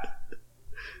funny.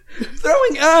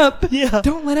 Throwing up. Yeah.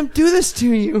 Don't let him do this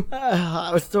to you.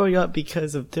 I was throwing up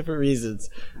because of different reasons.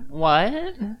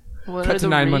 What? What Cut to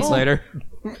 9 months later.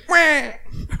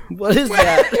 What is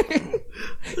that?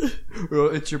 Well,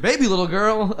 it's your baby, little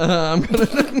girl. I'm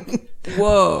gonna.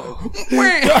 Whoa.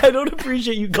 I don't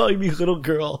appreciate you calling me little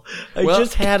girl. I Well,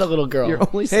 just had a little girl. You're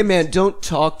only Hey man, don't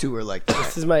talk to her like that.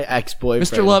 This is my ex-boyfriend.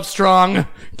 Mr. Lovestrong.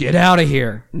 Get out of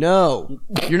here. No,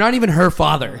 You're not even her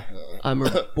father. I'm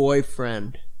her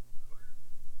boyfriend.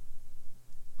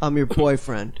 I'm your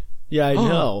boyfriend. Yeah, I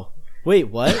know. Wait,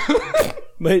 what?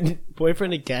 My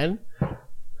boyfriend again?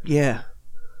 Yeah,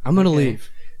 I'm gonna leave.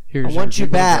 Here's I want you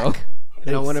your back,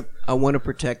 girl. and I want to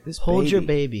protect this. Hold baby. your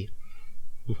baby.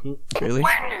 Really?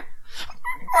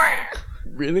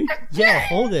 Really? Yeah,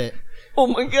 hold it. Oh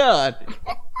my God!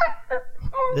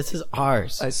 This is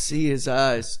ours. I see his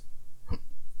eyes.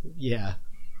 Yeah.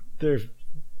 They're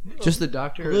Just the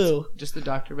doctor. Blue. Just the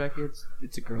doctor back here.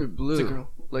 It's a girl. They're blue, It's a girl.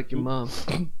 like your mom,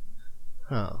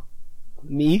 oh.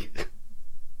 Me?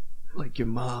 like your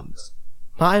mom's.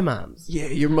 My mom's. Yeah,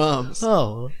 your mom's.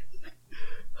 Oh.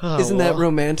 Isn't that well,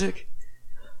 romantic?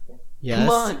 Yes. Come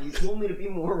on, you told me to be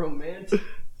more romantic.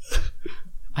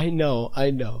 I know.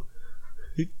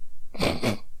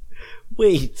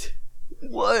 Wait.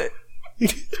 What?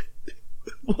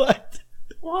 What?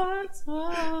 What's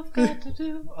love got to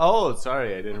do? Oh,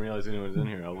 sorry. I didn't realize anyone was in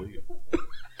here. I'll leave.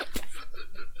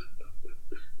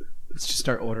 Let's just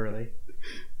start orderly.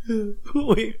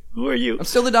 Wait, who are you? I'm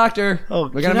still the doctor. Oh,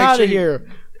 We get gotta make out sure of you- here.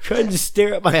 I'm trying to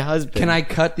stare at my husband. Can I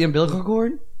cut the umbilical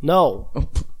cord? No.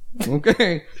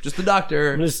 Okay. Just the I'm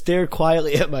doctor. going to stare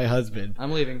quietly at my husband.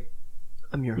 I'm leaving.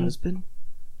 I'm your husband.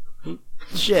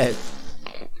 Shit.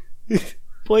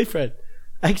 Boyfriend.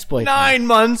 Ex-boyfriend. 9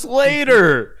 months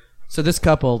later. So this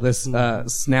couple, this now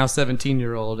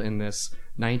 17-year-old and this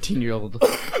 19-year-old,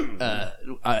 now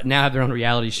have their own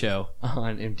reality show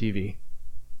on MTV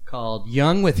called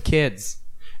Young with Kids.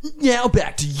 Now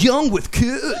back to Young with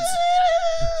Kids.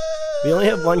 We only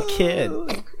have one kid.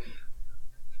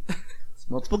 It's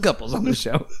multiple couples on the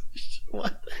show.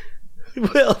 What?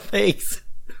 Well, thanks.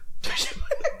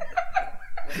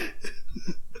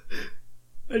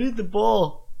 I need the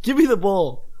bowl. Give me the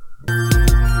bowl. You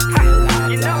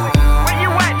know it. Where you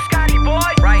at, Scotty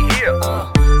boy? Right here.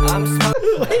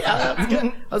 Wait,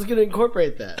 I was gonna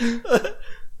incorporate that.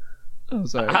 Oh,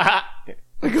 sorry. I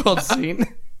called scene.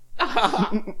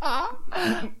 All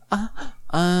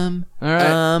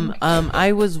right.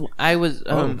 I was,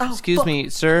 excuse me,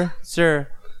 sir,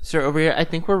 over here. I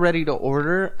think we're ready to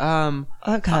order.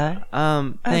 Okay.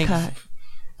 Thanks. Okay.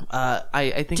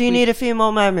 I think. Do you need a few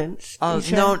more moments? No.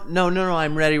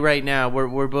 I'm ready right now.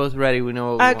 We're both ready. We know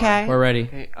what we want. Okay. We're ready.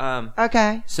 Okay.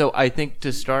 Okay. So I think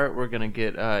to start, we're gonna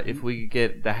get if we could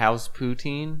get the house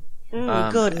poutine.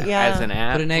 Good. Yeah. As an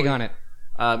app. Put an egg on it.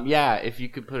 Yeah, if you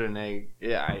could put an egg.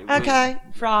 Yeah. Okay.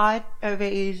 Fried. Over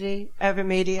easy. Over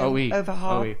medium. Over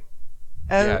hot.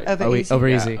 Over easy. Over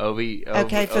easy.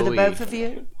 Okay, for the both of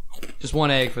you. Just one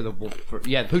egg for the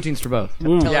poutine's for both.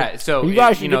 Yeah. So You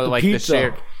guys should you know, get the like pizza. the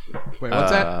shared. Wait,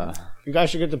 what's that? You guys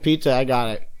should get the pizza. I got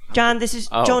it. John, this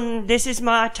is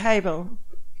my table.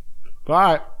 All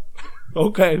right.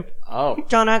 Okay. Oh.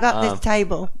 John, I got this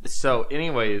table. So,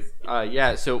 anyways,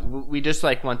 yeah. So we just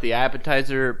like want the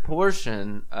appetizer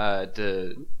portion,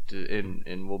 and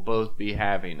we'll both be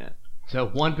having it. So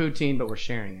one poutine, but we're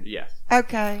sharing it. Yes.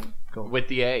 Okay. With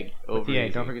the egg. With the egg.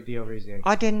 easy. Don't forget the over easy egg.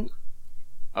 I didn't.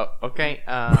 Oh, okay.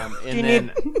 And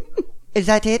then, Is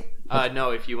that it?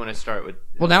 no, if you want to start with.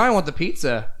 Well, now I want the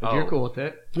pizza. If Oh. you're cool with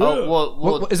it. Oh,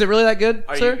 well, Is it really that good,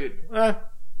 are sir? you good?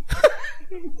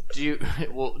 Do you?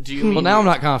 Well, do you mean? Well, now I'm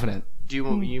not confident. Do you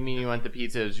mean you want the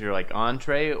pizza as your like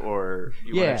entree, or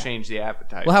you Yeah. want to change the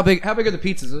appetizer? Well, how big are the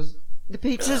pizzas? The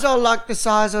pizzas are like the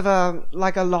size of a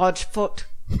large foot.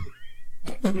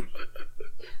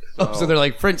 Oh, so they're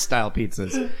like French style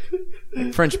pizzas,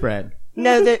 like French bread.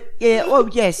 No, yeah. Oh,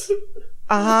 yes.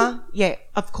 Yeah,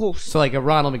 of course. So like a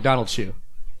Ronald McDonald shoe.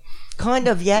 Kind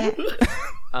of, yeah.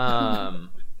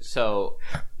 So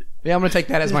Yeah, I'm gonna take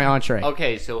that as my entree.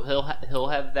 okay, so he'll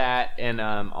have that, and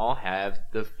I'll have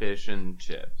the fish and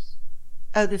chips.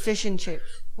 Oh, the fish and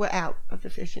chips. We're out of the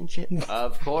fish and chips.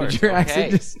 Of course. Did your okay.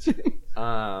 accent just?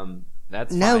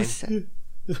 That's No, fine.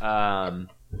 sir.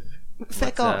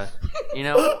 Fuck let's,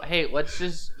 off. hey, let's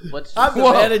just I'm the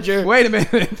Whoa, manager. Wait a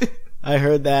minute. I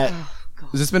heard that.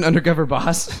 Has this been Undercover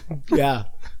Boss? Yeah.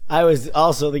 I was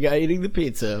also the guy eating the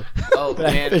pizza. Oh, But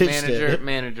I finished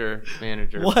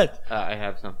manager. What? I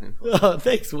have something. Oh,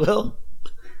 thanks, Will.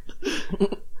 All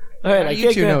right, How I do you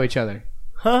can't two go- know each other?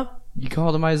 Huh? You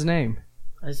called him by his name.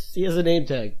 He has a name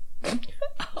tag.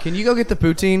 Can you go get the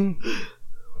poutine?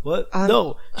 What?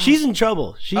 No, she's in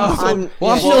trouble. She's I'm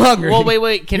yeah. still hungry. Well,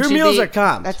 wait. Can your she meals be? are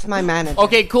comped. That's my manager.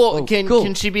 Okay, cool. Oh, Can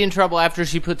cool. she be in trouble after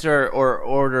she puts her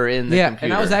order in the yeah, computer?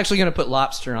 and I was actually gonna put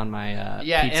lobster on my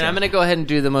yeah, pizza. and I'm gonna go ahead and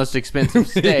do the most expensive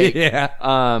steak. yeah.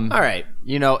 All right,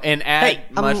 And add Hey,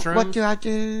 mushrooms. What do I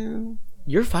do?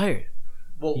 you're fired.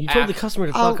 Well, You told the customer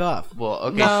to fuck off, Well,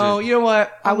 okay. No, you know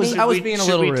what? I was being a little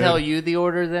Should we rude. tell you the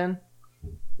order then?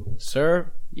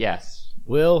 sir. Yes.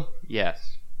 Will,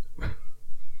 Yes.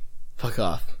 fuck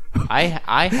off.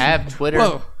 I have Twitter.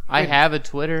 Whoa. I have a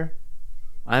Twitter.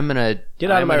 I'm gonna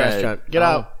Get out of my restaurant. Get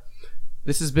out.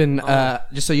 This has been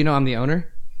just so you know, I'm the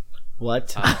owner.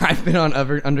 What? I've been on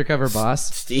Undercover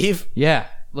Boss. Steve? Yeah,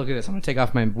 look at this. I'm gonna take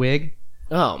off my wig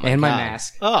Oh my and my God.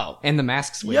 mask Oh, and the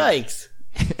mask's wig yikes!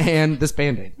 and this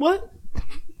Band-Aid. What?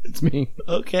 It's me.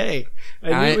 Okay, I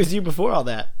knew I- it was you before all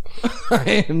that.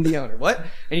 I am the owner. What?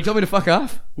 And you told me to fuck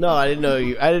off? No, I didn't know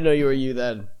you. I didn't know you were you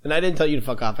then, and I didn't tell you to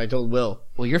fuck off. I told Will.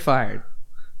 Well, you're fired.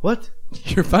 What?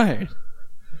 You're fired.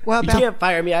 What You about? can't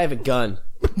fire me. I have a gun.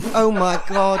 Oh my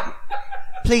god!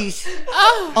 Please,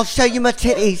 I'll show you my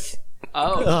titties.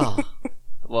 Oh. Oh,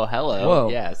 Well, hello. Whoa.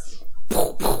 Yes.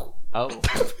 Oh.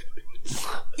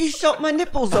 You shot my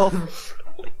nipples off.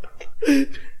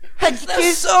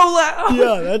 That's So loud.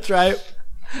 yeah, that's right.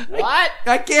 What?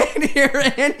 I can't hear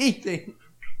anything.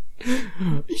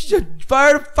 You should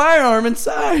fire a firearm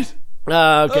inside.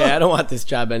 Okay, I don't want this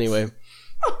job anyway.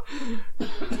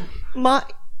 my.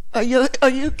 Are you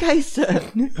okay, sir?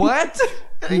 What?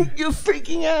 You're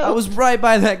freaking out. I was right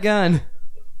by that gun.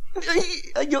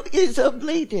 Your ears are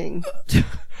bleeding.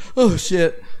 Oh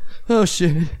shit. Oh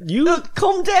shit. You?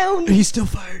 Calm down. He's still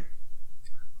fired.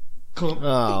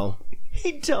 Oh,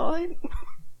 He died.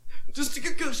 Just a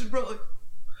concussion, bro.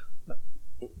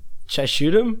 should I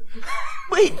shoot him?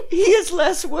 Wait, he has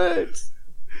less words.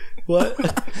 What?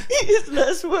 He has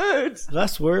less words.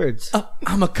 Less words.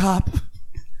 I'm a cop.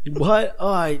 What?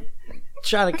 Oh, I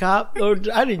shot a cop. Oh,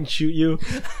 I didn't shoot you.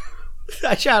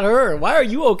 I shot her. Why are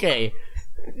you okay?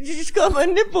 You just got my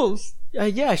nipples.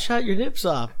 Yeah, I shot your nips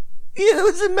off. Yeah, it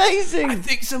was amazing. I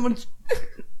think someone's.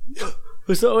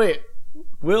 So wait,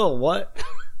 Will, what?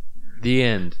 The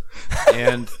end.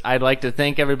 And I'd like to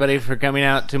thank everybody for coming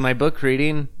out to my book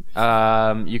reading.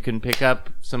 You can pick up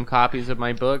some copies of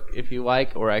my book if you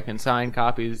like, or I can sign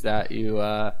copies that you.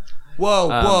 Whoa,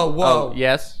 whoa. Oh,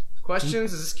 yes.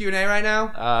 Questions? Is this Q&A right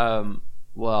now?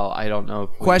 Well, I don't know.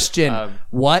 If we- Question.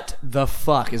 What the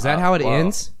fuck? Is that how it well,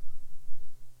 ends?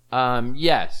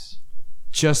 Yes.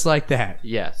 Just like that.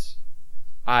 Yes.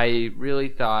 I really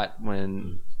thought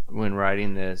when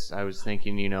writing this, I was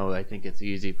thinking, I think it's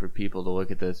easy for people to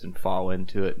look at this and fall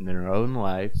into it in their own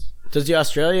lives. Does the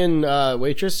Australian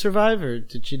waitress survive, or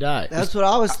did she die? That's what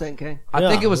I was thinking.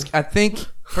 I think,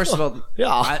 first of all,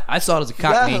 Yeah. I saw it as a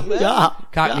Cockney. Yeah.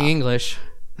 Cockney English.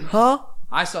 Huh?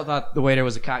 I still thought the waiter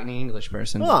was a Cockney English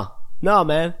person. Huh? No,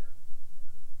 man.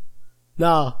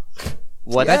 No.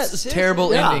 What? That's a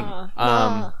terrible Yeah.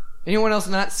 ending. Anyone else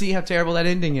not see how terrible that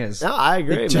ending is? No, I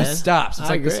agree, It man. just stops. It's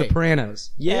I like The agree. Sopranos.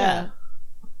 Yeah.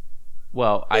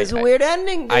 Well, It's a weird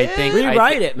ending, dude. I think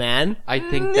Rewrite it, man. I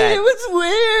think It that was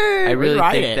weird. I really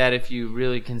Rewrite think it. that if you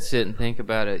really can sit and think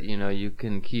about it, you know, you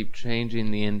can keep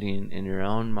changing the ending in your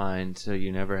own mind, so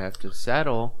you never have to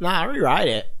settle. Nah, rewrite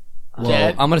it. Well,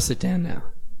 Dad? I'm gonna sit down now.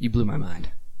 You blew my mind.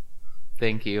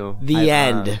 Thank you. The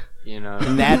end. You know,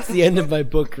 And that's the end of my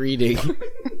book reading.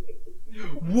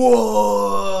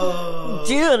 Whoa!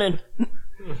 Dude,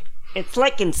 it's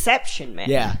like Inception, man.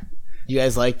 Yeah. You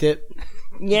guys liked it?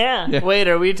 Yeah. wait,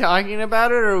 are we talking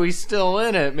about it, or are we still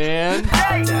in it, man?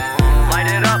 Light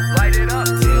it up, light it up.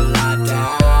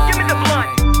 Give me the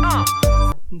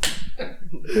blunt.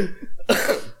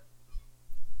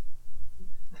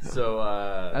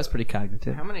 So, That's pretty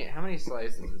cognitive. how many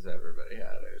slices has everybody had?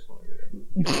 I just want to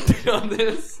get in on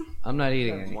this. I'm not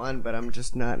eating any. One, but I'm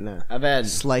just not in a I've had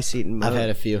slice-eating mode. I've had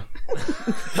a few.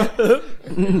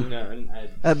 No,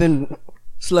 I've been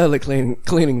slowly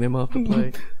cleaning them off the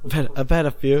plate. I've had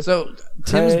a few. So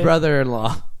Tim's Hey.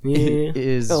 brother-in-law Yeah.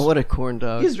 is. Oh, what a corn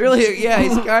dog. He's really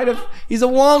he's a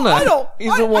walnut. I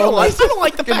don't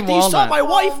like the fact that you saw walnut. my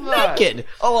wife naked.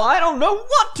 Oh, I don't know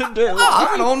what to do.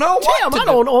 I don't know what Damn, to I do.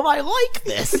 don't know if I like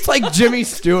this. It's like Jimmy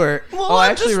Stewart. Well, I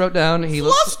I'm actually just wrote down he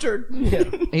looks Flustered.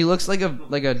 he looks like a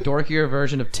dorkier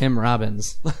version of Tim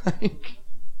Robbins.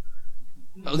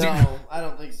 Like, I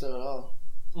don't think so at all.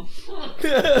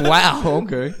 wow.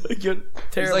 Okay. Good. He's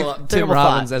Terrible. like Tim terrible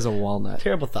Robbins thought. as a walnut.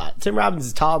 Terrible thought. Tim Robbins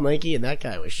is tall and lanky, and that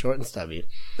guy was short and stubby.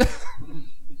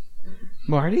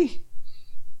 Marty?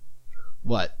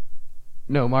 What?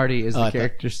 No, Marty is Oh, the I thought-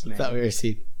 character's I name. thought we were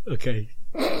seeing. Okay.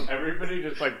 everybody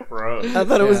just like froze. I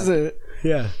thought it was a.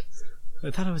 Yeah.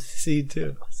 I thought it was a scene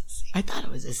too. I thought it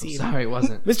was a scene. Sorry, it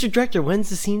wasn't. Mr. Director, when's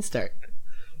the scene start?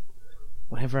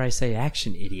 Whenever I say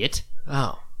action, idiot.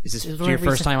 Oh. Is this Is your whenever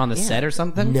first you say- time on the yeah. set or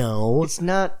something? No. It's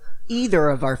not either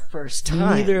of our first time.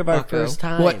 Neither of our bucko. first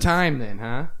time. What time then,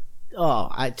 huh? Oh,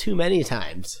 too many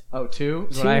times. Oh, two?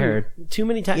 Is what I heard. Too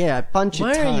many times. Yeah, a bunch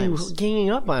Why of are you times.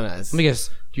 ganging up on us? Let me guess.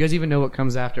 Do you guys even know what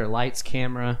comes after lights,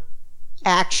 camera?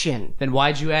 Action. Then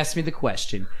why'd you ask me the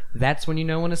question? That's when you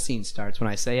know when a scene starts, when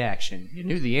I say action. You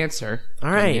knew the answer. All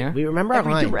right. Yeah. We remember our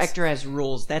Every lines. director has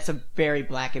rules. That's a very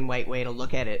black and white way to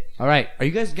look at it. All right. Are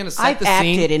you guys going to set I've the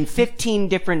acted scene? in 15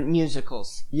 different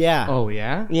musicals. Yeah. Oh,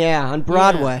 yeah? Yeah, on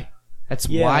Broadway. That's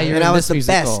Yeah, why you're and in I was this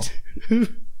the musical.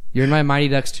 best. You're in my Mighty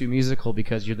Ducks 2 musical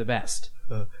because you're the best.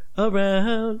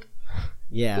 Around.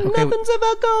 Yeah. Okay, Nothing's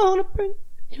ever gonna bring.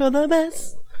 You're the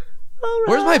best.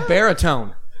 where's my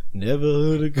baritone? Never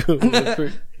heard a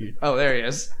good. Oh, there he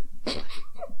is.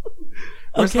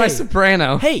 Where's my Okay.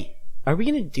 soprano? Hey, are we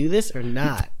gonna do this or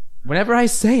not? Whenever I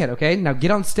say it, okay? Now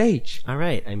get on stage. All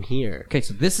right, I'm here. Okay,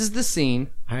 so this is the scene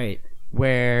All right.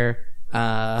 where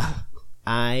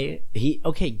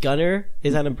Okay, Gunner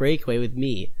is on a breakaway with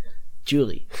me,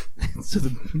 Julie. so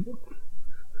the,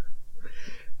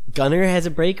 Gunner has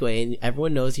a breakaway, and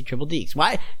everyone knows he triple deeks.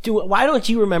 Why don't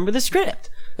you remember the script?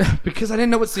 because I didn't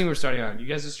know what scene we're starting on. You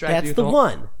guys distracted That's you with the whole-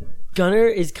 one. Gunner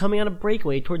is coming on a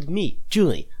breakaway towards me,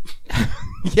 Julie.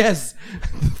 Yes.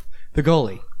 the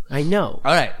goalie. I know.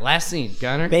 All right, last scene.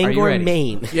 Gunner, are you Bangor, ready?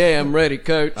 Maine. Yeah, I'm ready,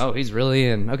 coach. Oh, he's really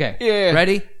in. Okay. Yeah.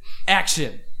 Ready?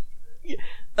 Action.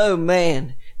 Oh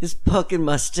man, this puck in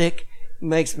my stick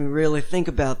makes me really think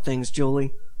about things,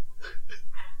 Julie.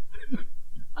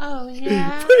 Oh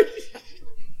yeah.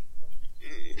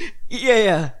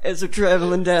 Yeah, as we're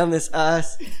traveling down this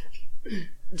ice,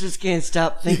 just can't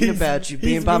stop thinking about you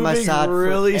being He's by my moving side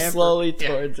really forever. slowly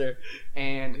towards her.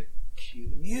 And cue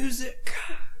the music.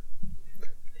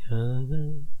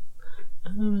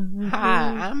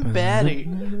 Hi, I'm Betty.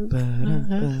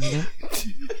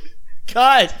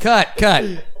 Cut.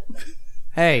 Cut.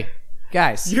 Hey,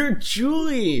 guys. You're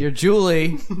Julie. You're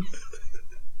Julie.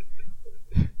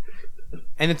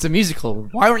 And it's a musical.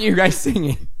 Why weren't you guys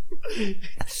singing?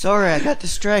 Sorry, I got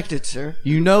distracted, sir.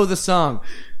 You know the song.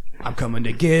 I'm coming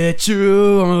to get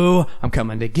you. I'm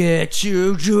coming to get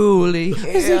you, Julie.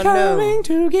 Is he I know. coming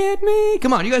to get me?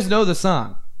 Come on, you guys know the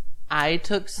song. I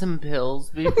took some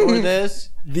pills before this.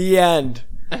 The end.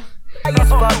 As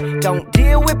fuck, don't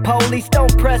deal with police,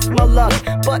 don't press my luck.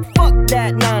 But fuck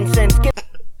that nonsense.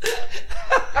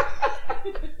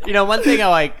 You know, one thing I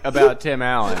like about Tim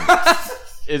Allen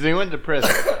is he went to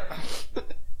prison.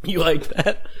 You like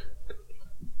that?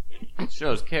 It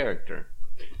shows character.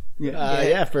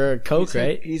 Yeah, for Coke,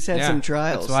 right? He's had Yeah, some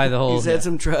trials. that's why the whole- He's had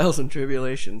some trials and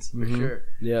tribulations, for sure.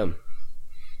 Yeah.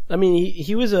 I mean,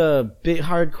 he was a bit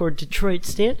hardcore Detroit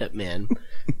stand-up man.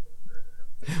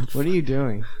 What are you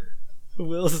doing?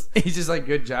 Will's He's just like,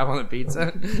 good job on the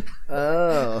pizza.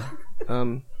 Oh.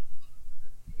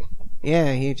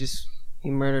 Yeah, he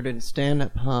murdered in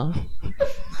stand-up, huh?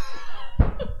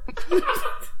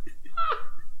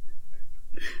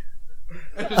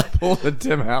 Pull the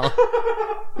Tim out.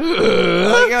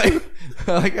 I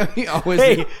like how he always.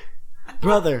 Hey,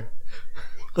 brother,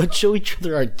 let's show each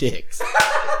other our dicks.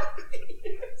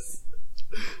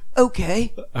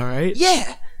 Okay. All right?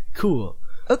 Yeah. Cool.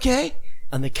 Okay.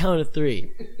 On the count of 3,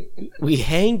 we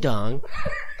hang dong,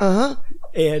 Uh huh.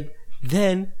 and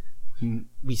then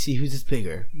we see who's is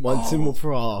bigger. Once and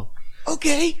for all.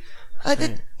 Okay.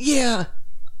 Yeah.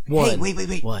 One. Hey,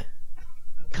 wait. What?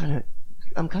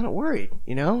 I'm kind of worried.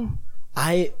 You know.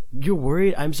 You're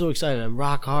worried? I'm so excited. I'm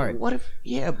rock hard. What if?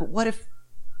 Yeah, but what if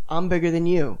I'm bigger than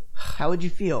you? How would you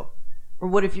feel? Or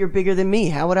what if you're bigger than me?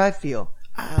 How would I feel?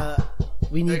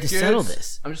 We need to Kids, settle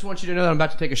this. I just want you to know that I'm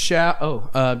about to take a shower.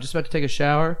 I'm just about to take a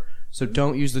shower, so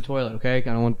don't use the toilet, okay? I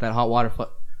don't want that hot water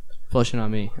flushing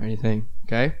on me or anything,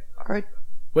 okay? All right.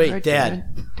 Wait, all right,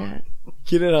 Dad, Dad.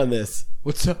 get in on this.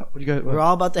 What's up? What do you got? We're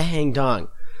all about to hang dong.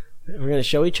 We're gonna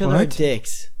show each other our What?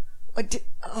 dicks.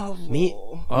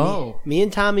 Oh. Me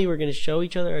and Tommy, we're gonna show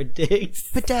each other our dicks.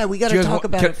 But Dad, we got Do you to guys talk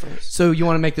about it first. So you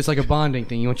want to make this like a bonding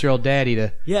thing? You want your old daddy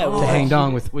to Yeah, to hang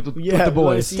dong with the we wanna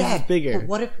boys? see Dad, who's bigger. but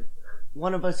what if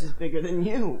one of us is bigger than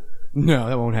you? No,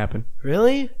 that won't happen.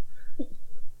 Really?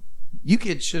 You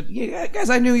kids should. Yeah, guys,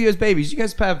 I knew you as babies. You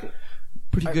guys have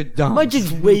pretty good dongs. My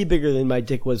dick's way bigger than my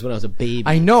dick was when I was a baby.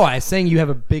 I know. I was saying you have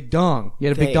a big dong. You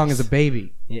had a big dong Thanks. as a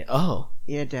baby. Yeah. Oh,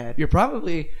 Yeah, Dad. You're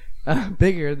probably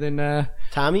bigger than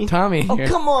Tommy. Tommy. Oh, here.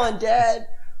 come on, Dad.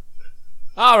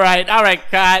 All right,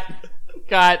 cut.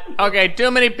 Okay, too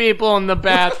many people in the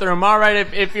bathroom. All right,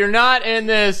 if you're not in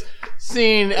this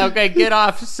scene, okay, get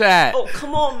off set. Oh,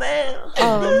 come on, man.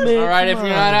 Oh man. All right, if you're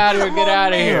not out of here, Come get on, out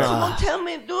of man. here. Come on, tell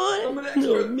me to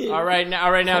do it. All right, now,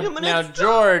 Come on, now, let's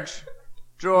George.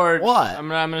 What? I'm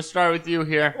gonna start with you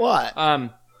here. What? I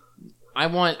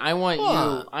want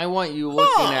you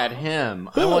looking at him.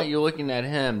 I want you looking at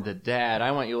him, the dad.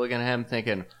 I want you looking at him,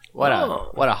 thinking, what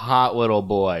a hot little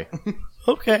boy.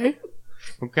 Okay.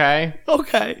 Okay.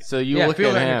 Okay. So you Yeah, look feel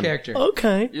at that in your him. character.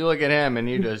 Okay. You look at him, and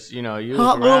you just, you Hot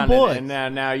look little around, boy. and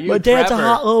now you, My dad's Trevor, a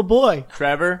hot little boy.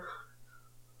 Trevor,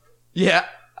 Yeah.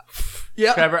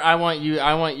 Yeah. Trevor. I want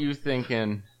you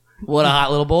thinking. What a hot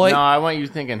little boy. No, I want you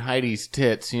thinking Heidi's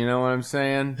tits. You know what I'm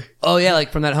saying? Oh yeah,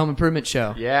 like from that Home Improvement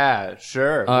show. Yeah,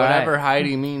 sure. All Whatever right.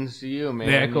 Heidi means to you, man.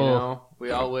 Very cool. You know?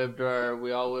 We all lived our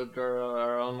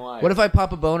own life. What if I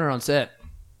pop a boner on set?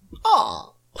 Oh.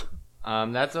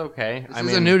 That's okay. This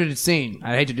is a nudity scene.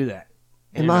 I hate to do that.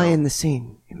 Am I in the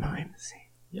scene? Am I in the scene?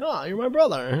 Yeah, you're my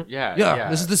brother. Yeah.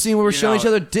 This is the scene where we're You showing know- each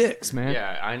other dicks, man.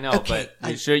 Yeah, I know, Okay,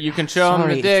 but you can show them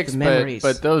sorry, the it's dicks, the memories.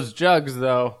 but those jugs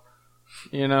though,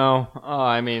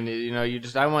 I mean,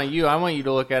 I want you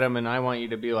to look at them, and I want you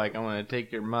to be like, I want to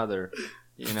take your mother,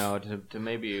 to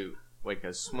maybe like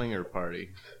a swinger party.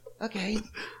 Okay.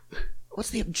 What's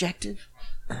the objective?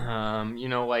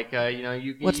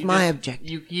 What's my objective?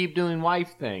 You keep doing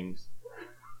wife things.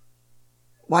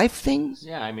 Wife things?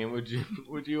 Yeah, I mean, would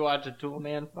you watch a Tool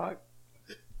Man fuck?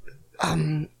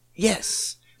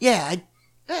 Yes. Yeah,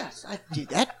 I'd do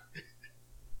that.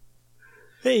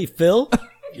 Hey, Phil.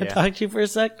 Can I Yeah. talk to you for a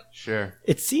sec? Sure.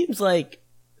 It seems like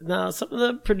now some of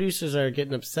the producers are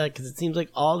getting upset because it seems like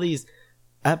all these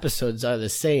episodes are the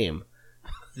same.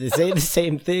 They say the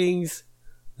same things.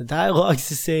 The dialogue's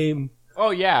the same.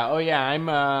 Oh yeah. I'm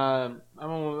a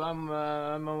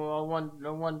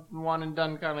one and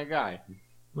done kind of guy.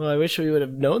 Well, I wish we would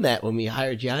have known that when we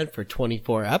hired you on for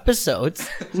 24 episodes.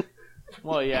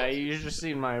 Well, yeah, you just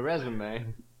seen my resume.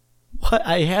 What?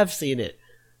 I have seen it.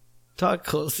 Talk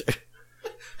closer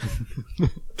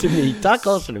to me. Talk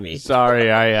closer to me.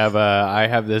 Sorry, I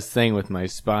have this thing with my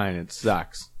spine. It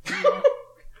sucks.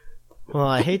 Well,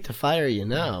 I hate to fire you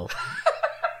now.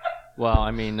 Well,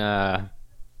 I mean,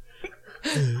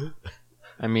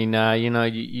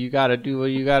 you gotta do what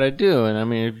you gotta do, and I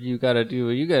mean, if you gotta do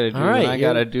what you gotta do, All right, and I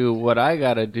gotta do what I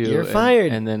gotta do. You're and,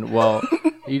 fired. And then, well,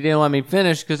 you didn't let me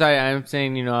finish because I'm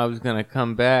saying, I was gonna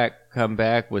come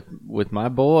back with my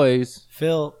boys.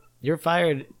 Phil, you're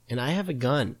fired, and I have a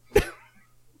gun.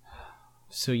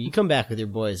 So you come back with your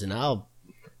boys, and I'll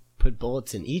put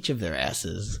bullets in each of their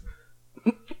asses.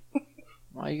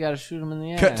 Why you gotta shoot them in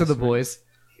the ass? Cut to the man? boys.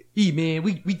 Hey man,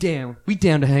 we down. We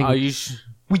down to hang. Oh,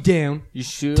 We down. you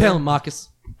shoot? Tell him, Marcus.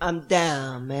 I'm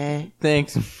down, man.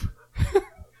 Thanks.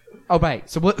 Oh right.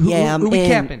 So what? Who I'm we in.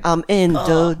 capping? I'm in,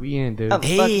 dude. We in, dude. I'm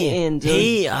fucking in, dude.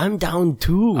 Hey, I'm down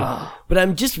too. But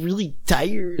I'm just really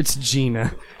tired. It's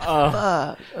Gina.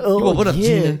 Fuck. Oh, Well, what up,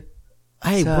 yeah. Gina?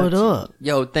 Hey, what up?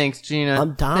 Yo, thanks, Gina.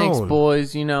 I'm down. Thanks,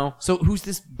 boys. You know. So who's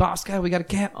this boss guy we got to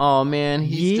cap? Oh man,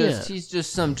 Yeah. he's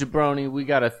just some jabroni. We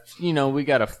gotta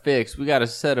fix. We gotta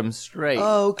set him straight.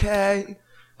 Okay.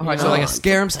 All right, so like a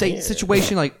scare him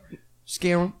situation, like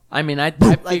scare him. I mean, I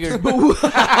figured.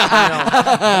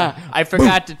 I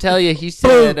forgot to tell you. He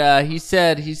said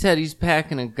he's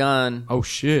packing a gun. Oh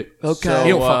shit. Okay. So, He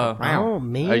don't fuck Oh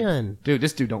around. man. Dude,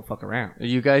 this dude don't fuck around. Are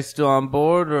you guys still on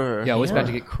board or? Yo, it's about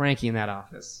to get cranky in that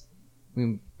office.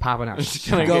 We popping out.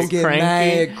 Gonna Go get get cranky?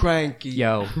 mad cranky.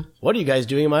 Yo, What are you guys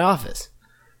doing in my office?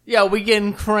 Yeah, we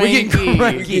getting cranky.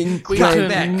 We Come took-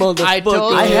 back, I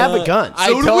told I you. have a gun.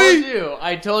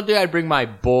 I told you I'd bring my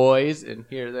boys, and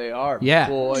here they are. Yeah.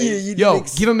 boys. Yeah, you yo,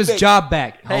 didn't give him his expect- job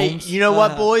back. Hey, Holmes. you know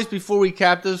what, boys? Before we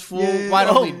cap this fool, Yeah.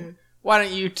 why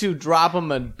don't you two drop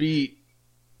him a beat?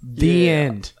 The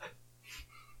end.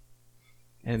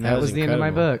 And that, That was was the end of my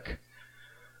incredible. book.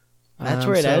 That's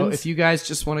where it so ends? if you guys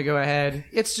just want to go ahead,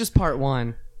 it's just part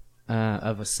 1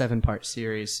 of a 7-part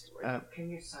series. Can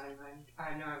you sign mine?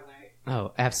 I know I'm late.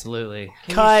 Oh, absolutely.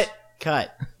 Cut.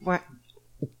 What?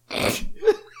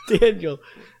 Daniel,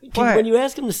 What? when you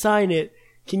ask him to sign it,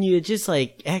 can you just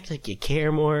like act like you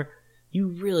care more? You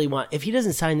really want. If he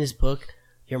doesn't sign this book,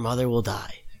 your mother will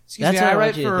die. Excuse me, what I want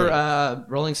write you to for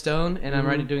think. Rolling Stone, and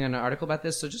I'm doing an article about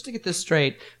this. So just to get this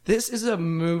straight, this is a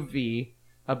movie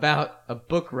about a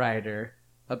book writer,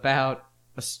 about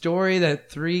a story that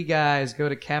 3 guys go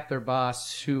to cap their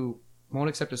boss who won't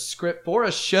accept a script for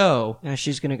a show Yeah,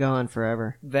 she's gonna go on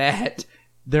forever. that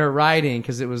they're writing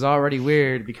because it was already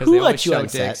weird because Who they let always you show on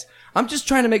set? dicks. I'm just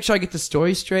trying to make sure I get the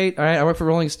story straight. All right, I work for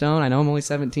Rolling Stone. I know I'm only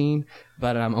 17,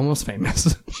 but I'm almost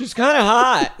famous. She's kind of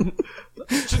hot.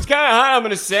 She's kind of hot, I'm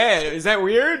going to say. Is that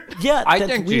weird? Yeah, I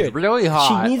that's think weird. she's really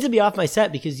hot. She needs to be off my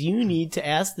set because you need to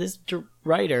ask this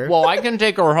writer. Well, I can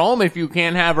take her home if you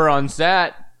can't have her on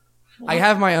set. I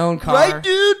have my own car. Right,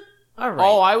 dude? all right.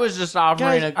 Oh, I was just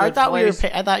offering Guys, a good I thought place.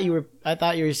 I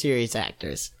thought you were serious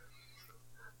actors.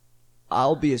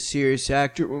 I'll be a serious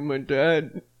actor with my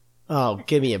dad. Oh,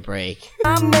 give me a break.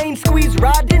 I'm named Squeeze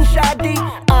Riding Shoddy.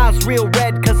 Eyes real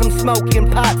red cause I'm smoking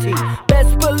potty.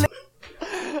 Best believe.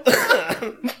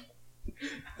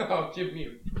 Oh, give me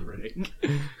a break.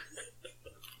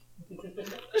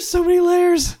 There's so many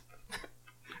layers.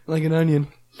 Like an onion.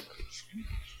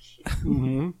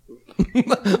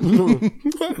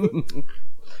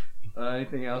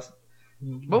 Anything else?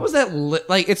 What was that?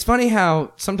 Like, it's funny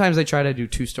how sometimes they try to do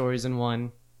 2 stories in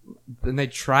one. And they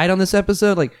tried on this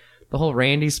episode, like, the whole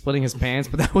Randy splitting his pants,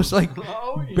 but that was, like,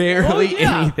 barely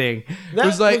anything. That it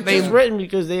was like just written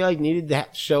because they like needed to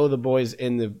show the boys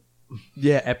in the.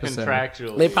 episode.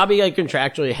 Contractually. They probably like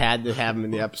contractually had to have them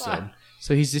in the episode.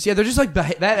 So he's just, they're just like,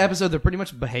 that episode, they're pretty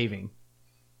much behaving.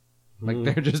 Like,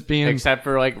 they're just being. Except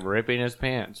for like ripping his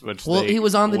pants, which Well, they he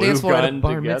was on the dance floor at a glue-gunned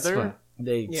bar together. mitzvah.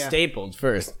 They Yeah. stapled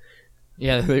first.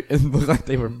 Yeah, it looked like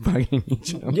they were bugging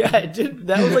each other. Yeah, it did.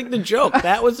 That was like the joke.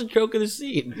 That was the joke of the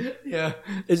scene. Yeah.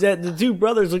 Is that the 2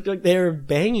 brothers looked like they were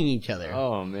banging each other.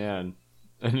 Oh man!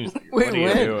 And he's like, Wait, what are you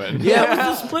what? doing? Yeah, it was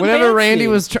the split Whenever pants Randy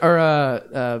scene. was,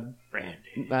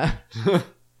 Randy.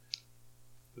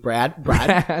 Brad.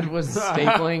 Brad was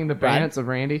stapling the pants of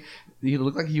Randy, he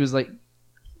looked like he was like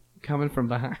coming from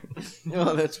behind.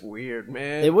 Oh, that's weird,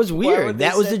 man. It was Why weird. would they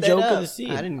That was set the joke that of up? the scene.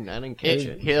 I didn't catch It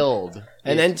it. killed.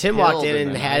 And then It Tim walked killed in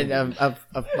and the had 90s.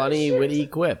 a funny, witty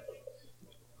quip.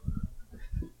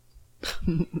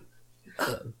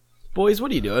 Boys,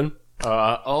 what are you doing?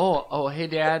 Hey,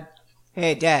 Dad.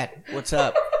 Hey, Dad, what's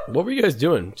up? What were you guys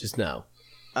doing just now?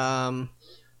 Um,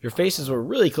 Your faces were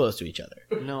really close to each other.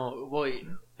 No, wait.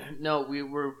 No, we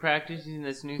were practicing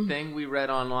this new thing we read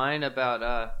online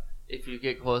about if you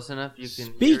get close enough, you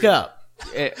can Speak hear- up.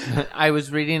 I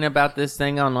was reading about this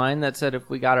thing online that said if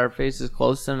we got our faces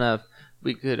close enough,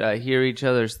 we could hear each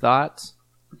other's thoughts.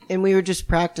 and we were just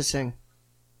practicing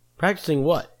Practicing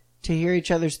what? to hear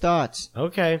each other's thoughts.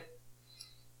 Okay.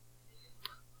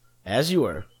 As you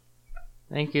were.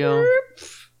 Thank you.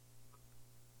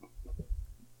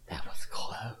 That was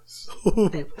close.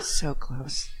 It was so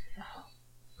close.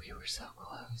 We were so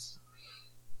close.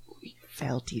 We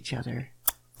felt each other.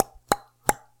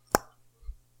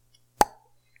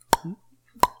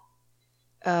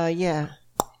 Yeah.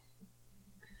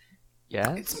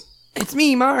 Yes. It's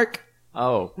me, Mark,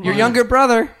 Oh, your younger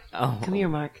brother. Oh, Come here,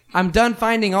 Mark. I'm done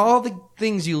finding all the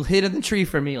things you hid in the tree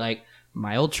for me, like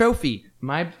my old trophy,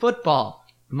 my football,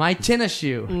 my tennis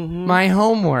shoe, my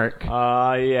homework.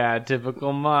 yeah,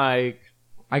 typical Mike.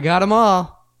 I got them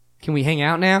all. Can we hang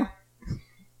out now?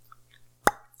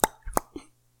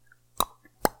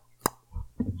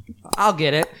 I'll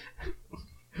get it.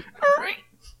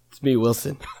 It's me,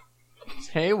 Wilson.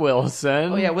 Hey,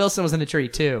 Wilson. Oh yeah, Wilson was in the tree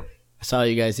too. I saw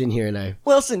you guys in here and I...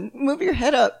 Wilson, move your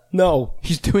head up. No.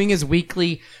 He's doing his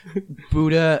weekly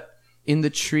Buddha in the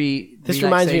tree. This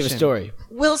reminds me of a relaxation. story.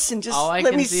 Wilson, just All I let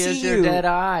can me see see is you. your dead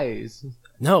eyes.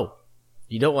 No.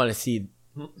 You don't want to see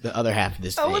the other half of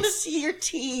this I want to face. see your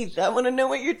teeth. I want to know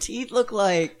what your teeth look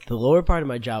like. The lower part of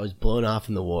my jaw was blown off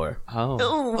in the war. Oh.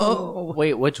 Oh.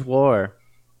 Wait, which war?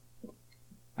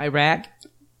 Iraq,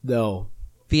 No.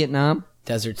 Vietnam.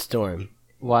 Desert Storm.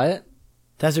 What?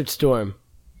 Desert Storm.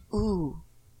 Ooh.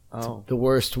 Oh. The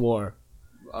worst war.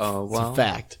 Oh, It's well. a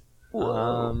fact.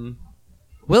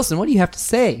 Wilson, what do you have to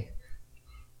say?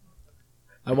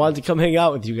 I wanted to come hang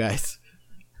out with you guys.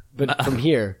 But from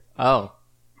here. Oh.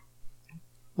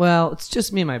 Well, it's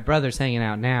just me and my brothers hanging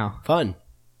out now. Fun.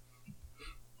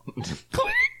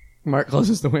 Mark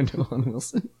closes the window on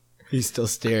Wilson. He's still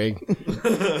staring.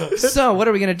 So, what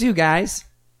are we gonna do, guys?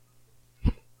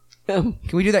 Can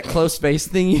we do that close space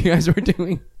thing you guys were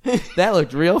doing? That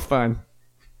looked real fun.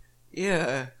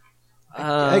 Yeah.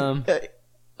 Well,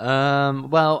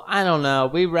 I don't know.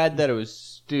 We read that it was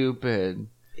stupid.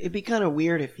 It'd be kind of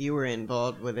weird if you were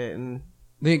involved with it. And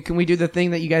Then can we do the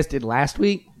thing that you guys did last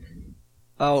week,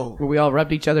 oh, where we all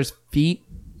rubbed each other's feet?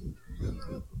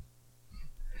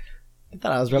 I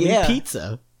thought I was rubbing Yeah.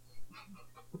 pizza.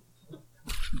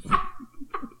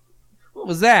 What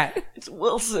was that? it's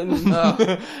Wilson.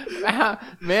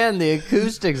 Man, the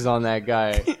acoustics on that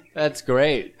guy. That's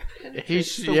great.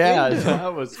 Yeah,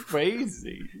 that was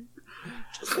crazy.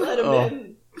 Just let him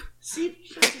in. See,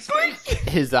 show his face.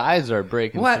 His eyes are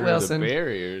breaking What, through Wilson? the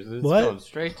barriers. It's What? going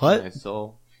straight to What? my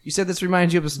soul. You said this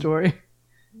reminds you of a story.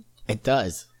 It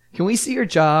does. Can we see your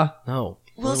jaw? No.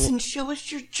 Wilson, show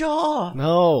us your jaw.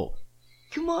 No.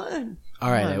 Come on.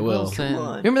 All right, I will. Wilson. Come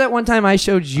on. Remember that one time I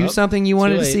showed you Oh, something you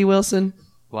wanted too to late. see, Wilson?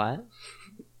 What?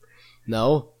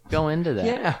 No. Go into that.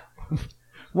 Yeah.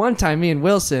 One time, me and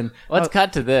Wilson. Let's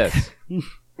cut to this.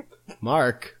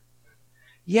 Mark.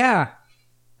 Yeah.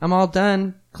 I'm all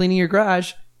done cleaning your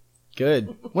garage.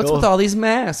 Good. What's Go- with all these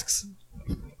masks?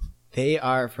 They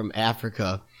are from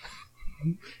Africa.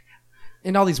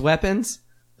 And all these weapons?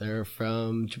 They're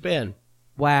from Japan.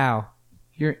 Wow.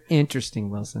 You're interesting,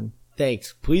 Wilson.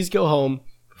 Thanks. Please go home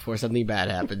before something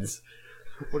bad happens.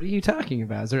 What are you talking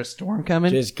about? Is there a storm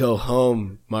coming? Just go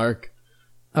home, Mark.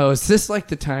 Oh, is this like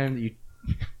the time that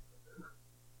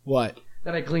What?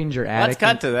 I cleaned your attic? Let's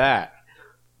cut to that.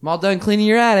 I'm all done cleaning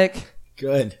your attic.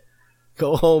 Good.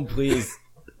 Go home, please.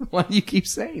 Why do you keep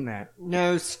saying that?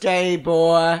 No, stay,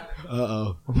 boy.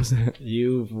 Uh-oh. What was that?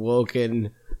 You've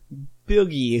woken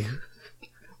Boogie.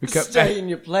 We cut Stay back. in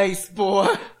your place, boy.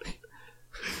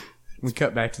 We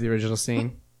cut back to the original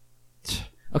scene.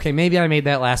 Okay, maybe I made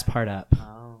that last part up.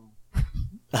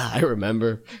 I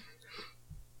remember.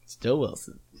 Still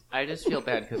Wilson. I just feel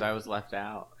bad because I was left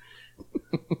out.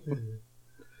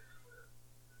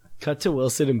 Cut to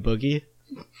Wilson and Boogie.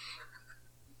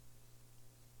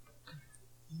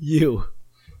 You.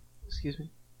 Excuse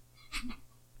me.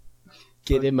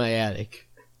 Get in my attic.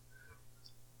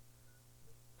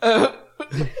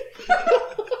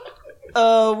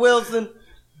 Wilson.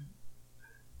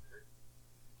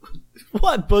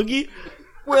 What, Boogie?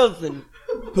 Wilson.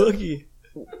 Boogie.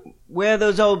 Where are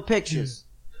those old pictures?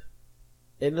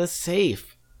 In the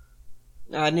safe.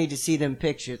 I need to see them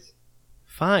pictures.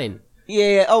 Fine.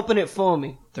 Yeah, open it for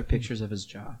me. They're pictures of his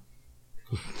jaw.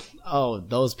 Oh,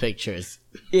 those pictures.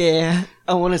 Yeah,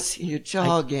 I want to see your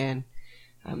jaw again.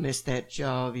 I miss that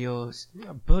jaw of yours.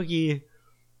 Boogie.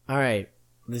 All right.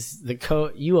 This the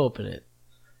code. You open it.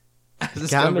 As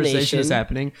this Combination. conversation is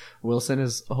happening, Wilson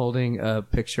is holding a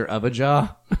picture of a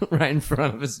jaw right in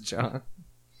front of his jaw.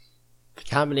 The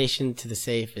combination to the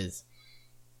safe is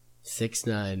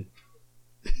 69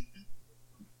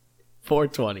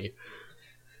 420.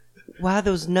 Why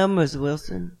those numbers,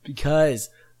 Wilson? Because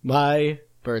my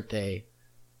birthday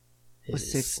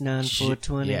Was is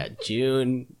 6/9/420? Yeah,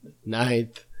 June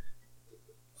 9th.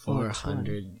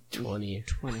 420.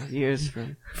 420 years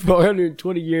from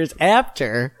 420 years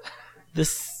after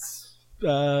this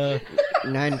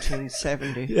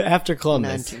 1970, after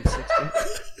Columbus. 1960,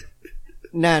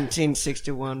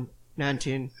 1961,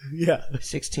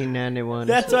 1691.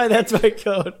 Yeah. That's why that's my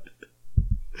code.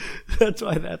 That's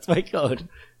why that's my code.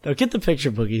 Now get the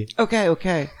picture, Boogie.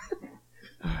 Okay.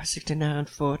 69,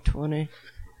 420.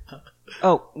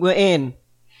 Oh, we're in.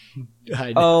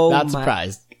 Not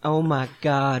surprised. Oh my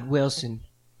God, Wilson.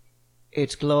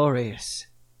 It's glorious.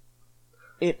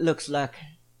 It looks like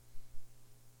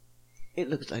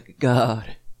a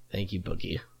god. Thank you,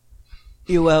 Boogie.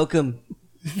 You're welcome.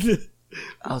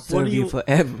 I'll What serve do you you-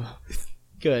 forever.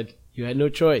 Good. You had no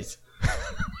choice.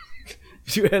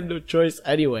 You had no choice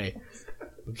anyway.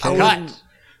 Cut.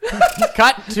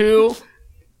 Cut to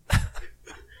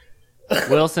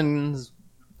Wilson's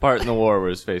part in the war where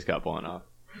his face got blown off.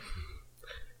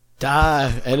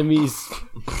 Die, enemies.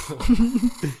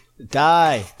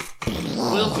 Die.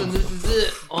 Wilson, this is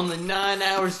it. Only 9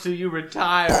 hours till you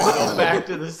retire and go back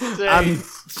to the States. I'm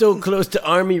so close to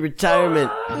army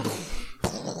retirement.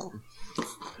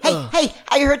 Hey,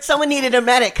 I heard someone needed a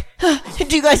medic.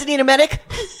 Do you guys need a medic?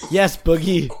 Yes,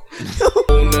 Boogie.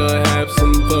 Gonna have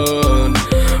some fun,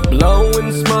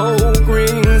 blowing smoke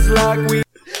rings like we.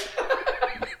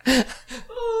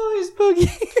 Oh, he's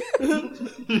Boogie.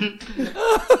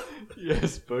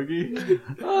 Yes, Boogie.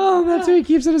 Oh, that's who he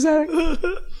keeps in his attic.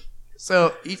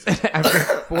 So, after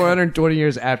 420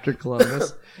 years after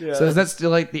Columbus. So is that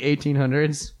still like the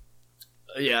 1800s?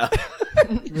 Yeah.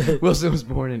 Wilson was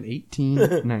born in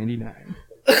 1899.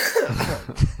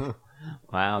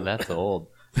 Wow, that's old.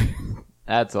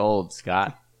 That's old,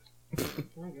 Scott.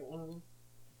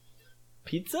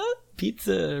 Pizza?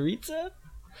 Pizza?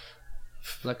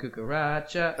 La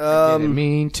cucaracha. I didn't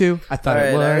mean to. I thought All right,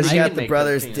 it I was. already got can the make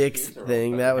brothers' those dicks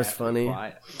thing. That was funny.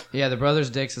 Yeah, the brothers'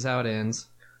 dicks is how it ends.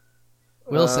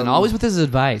 Wilson, always with his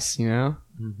advice, you know?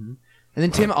 Mm-hmm. And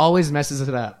then Tim always messes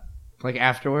it up. Like,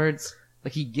 afterwards.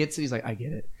 Like, he gets it. He's like, I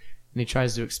get it. And he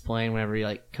tries to explain whenever he,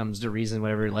 like, comes to reason,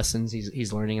 whatever lessons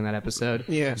he's learning in that episode.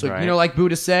 Yeah. So, Right. you know, like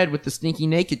Buddha said with the sneaky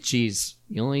naked cheese,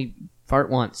 you only fart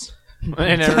once.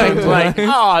 And everyone's like,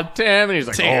 oh, Tim. And he's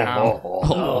like,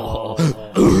 oh.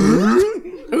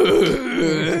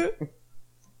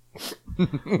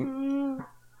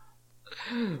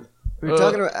 We were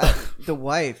talking about the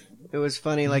wife. It was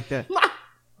funny, like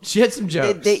She had some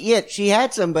jokes. yeah, she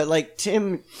had some, but like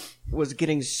Tim was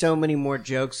getting so many more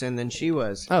jokes in than she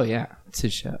was. Oh, yeah. It's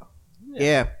his show.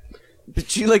 Yeah. But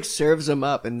she like serves them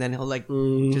up, and then he'll like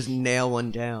just nail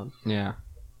one down. Yeah.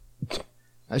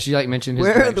 She, like, mentioned his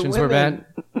Where are the directions were bad.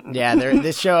 women? Yeah,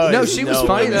 this show. No, is she was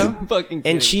funny, women. though. Fucking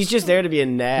And she's just there to be a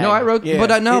nag. No, I wrote, Yeah.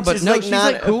 but I know, It's but just, no, like, she's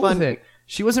not like a cool fun- with it.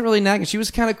 She wasn't really nagging. She was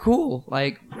kind of cool.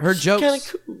 Like her jokes, kind of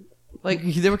cool. like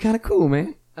they were kind of cool,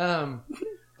 man.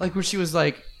 Like when she was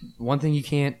like, one thing you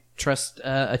can't trust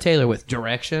a tailor with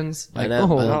directions. Like,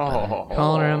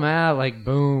 calling him out, like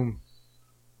boom.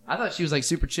 I thought she was like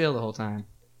super chill the whole time.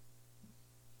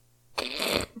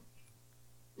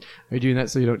 Are you doing that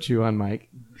so you don't chew on Mike?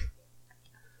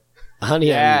 Honey,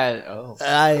 Yeah. Oh.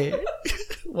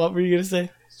 What were you gonna say?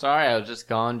 Sorry, I was just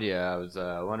calling to you. I was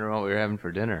wondering what we were having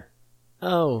for dinner.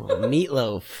 Oh,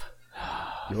 meatloaf.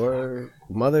 Your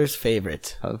mother's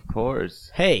favorite. Of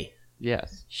course. Hey,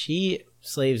 Yes. she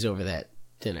slaves over that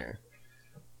dinner.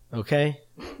 Okay?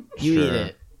 You Sure. eat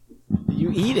it.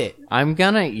 You eat it. I'm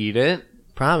gonna eat it.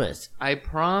 Promise. I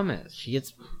promise. She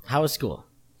gets. How was school?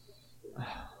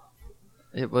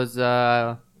 It was,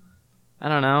 I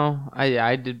don't know.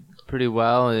 I did pretty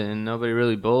well, and nobody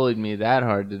really bullied me that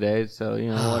hard today, so, you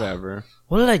know, whatever.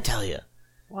 What did I tell you?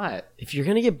 What? If you're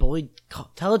gonna get bullied,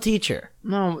 tell a teacher.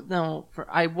 No,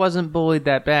 I wasn't bullied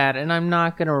that bad, and I'm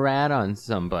not gonna rat on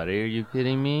somebody. Are you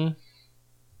kidding me?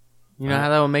 You know how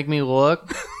that would make me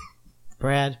look?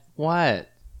 Brad, What?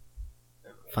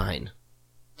 fine.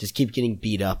 Just keep getting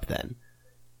beat up then.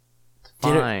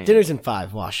 Fine. Dinner's in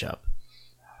 5. Wash up.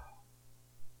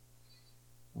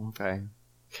 Okay.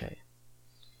 Okay.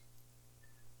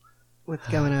 What's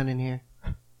going on in here?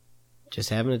 Just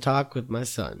having a talk with my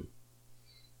son.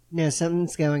 No,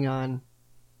 something's going on.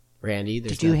 Randy,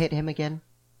 there's Did you no- hit him again?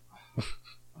 What?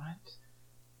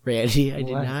 Randy, I did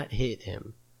What? not hit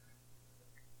him.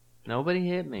 Nobody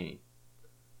hit me.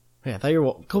 Hey, I thought you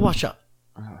were. Go wash up.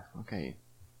 Oh, okay.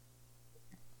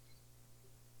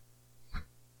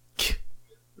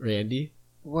 Randy,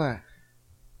 What?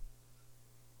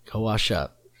 go wash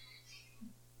up.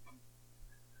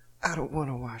 I don't want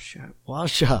to wash up.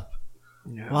 Wash up.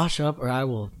 No. Wash up, or I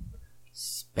will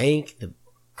spank the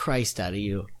Christ out of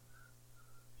you.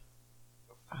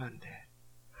 Fine, Dad.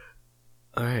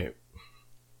 All right.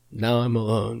 Now I'm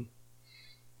alone.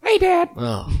 Hey, Dad,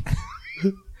 Oh,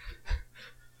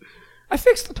 I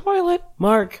fixed the toilet.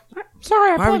 Mark,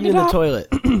 Sorry, I why were plugged you it in the up. toilet?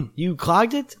 You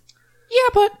clogged it? Yeah,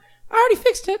 but I already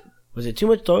fixed it. Was it too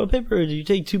much toilet paper, or did you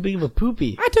take too big of a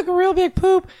poopy? I took a real big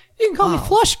poop. You can call me Wow.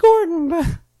 Flush Gordon, but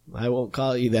I won't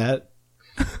call you that.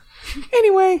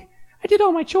 anyway, I did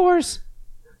all my chores.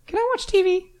 Can I watch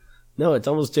TV? No, it's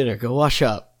almost dinner. Go wash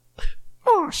up.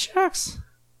 Oh, shucks.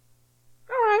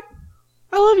 All right.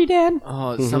 I love you, Dad.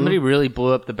 Oh, somebody really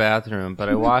blew up the bathroom, but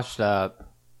I washed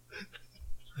up.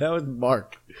 That was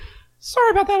Mark.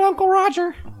 Sorry about that, Uncle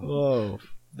Roger. Whoa,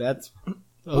 that's okay.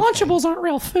 Lunchables aren't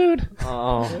real food.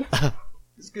 Oh.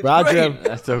 Roger,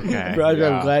 That's okay. Roger,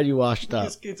 Yeah. I'm glad you washed up.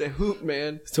 This kid's a hoot,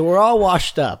 man. So we're all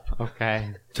washed up.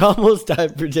 Okay. It's almost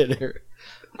time for dinner.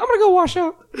 I'm gonna go wash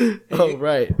up. Oh,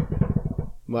 right.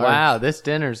 Mark. Wow, this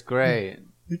dinner's great.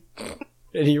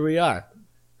 And here we are.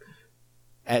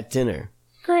 At dinner.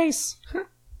 Grace.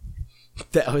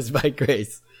 That was my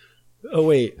Grace. Oh,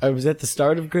 wait. I was at the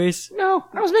start of Grace? No,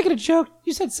 I was making a joke.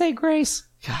 You said say Grace.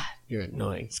 God, you're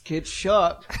annoying. This kid's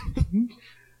sharp.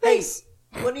 Hey,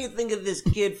 what do you think of this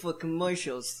kid for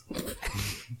commercials?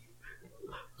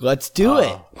 Let's do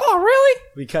it. Oh, really?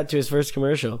 We cut to his first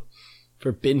commercial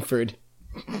for Binford.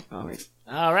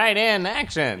 All right, in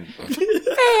action.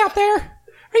 Hey, out there.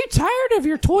 Are you tired of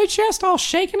your toy chest all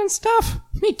shaking and stuff?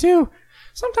 Me too.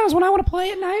 Sometimes when I want to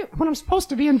play at night, when I'm supposed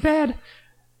to be in bed,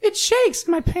 it shakes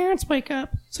and my parents wake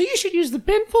up. So you should use the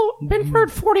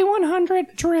Binford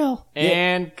 4100 drill.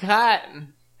 And cut.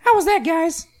 How was that,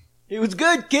 guys? It was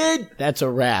good, kid. That's a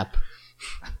wrap.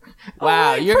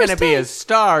 Wow, right, you're going to first be day. a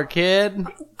star, kid. I'm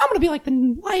going to be like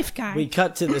the life guy. We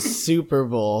cut to the Super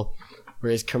Bowl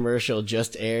where his commercial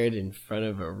just aired in front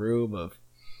of a room of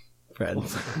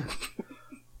friends.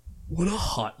 What a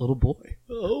hot little boy.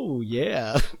 Oh,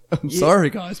 yeah. I'm sorry,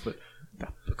 guys, but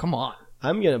come on.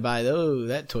 I'm going to buy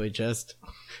that toy chest.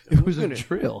 It was a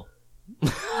drill.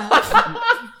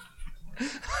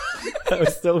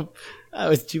 I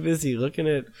was too busy looking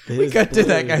at his We got to that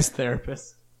balloon. guy's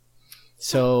therapist.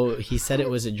 So he said it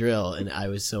was a drill, and I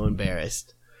was so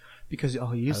embarrassed. Because, you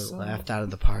I laughed out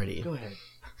of the party. Go ahead.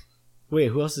 Wait,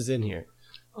 who else is in here?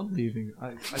 I'm leaving.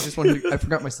 I just wanted to, I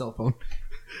forgot my cell phone.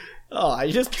 Oh,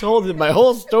 I just told him my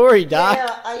whole story, Doc.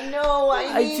 Yeah, I know.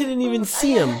 I didn't even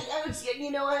see him. I was,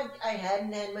 I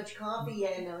hadn't had much coffee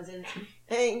yet, and I was in.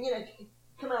 Hey,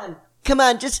 come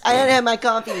on. Just I hadn't had my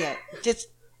coffee yet. Just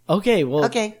Okay, well,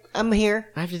 okay. I'm here.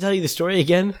 I have to tell you the story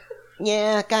again?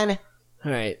 Yeah, kind of.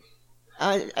 All right.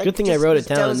 Good thing I wrote it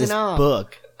down in this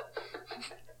book.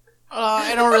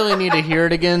 I don't really need to hear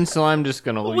it again, so I'm just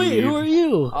going to leave. Wait, who are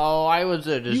you? Oh, I was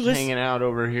just You listen- hanging out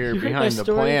over here you heard my behind the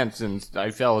story? plants, and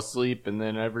I fell asleep, and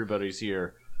then everybody's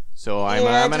here. So I'm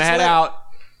Yeah, going to just head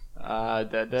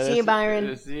let- out. See you,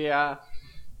 Byron. See ya.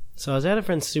 So I was at a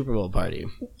friend's Super Bowl party.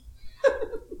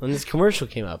 When this commercial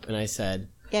came up, and I said,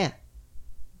 Yeah.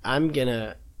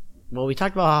 we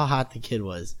talked about how hot the kid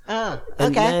was. Oh,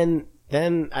 And okay.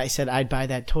 then I said I'd buy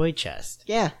that toy chest.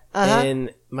 Yeah. Uh-huh.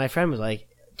 And my friend was like,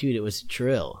 dude, it was a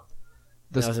drill.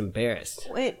 And I was embarrassed.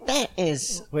 Wait, that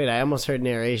is. Wait, I almost heard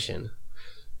narration.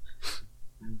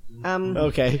 Um.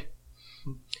 Okay.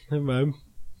 Never mind.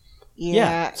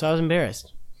 Yeah. So I was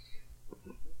embarrassed.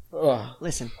 Ugh.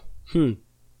 Listen. Hmm.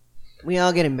 We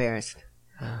all get embarrassed.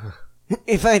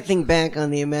 If I think back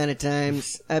on the amount of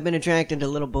times I've been attracted to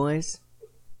little boys,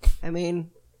 I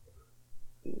mean,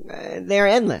 they're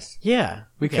endless. Yeah.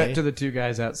 We okay. cut to the two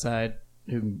guys outside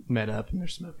who met up and they're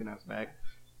smoking out the back.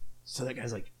 So that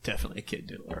guy's like definitely a kid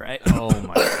doodler, right? Oh,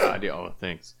 my God. Oh,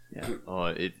 thanks. Yeah. Oh,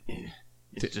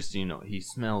 it's just, he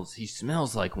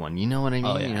smells like one. You know what I mean?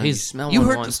 Oh, yeah. You know, He's, smell you one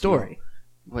heard once, the story.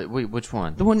 Wait, which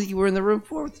one? The one that you were in the room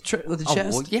for with the Oh,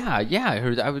 chest? well, yeah. I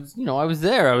heard. I was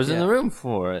there. I was in Yeah. the room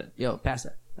for it. Yo, pass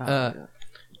that. Yeah.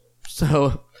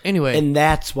 So, anyway. And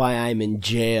that's why I'm in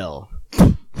jail.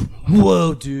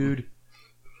 Whoa, dude.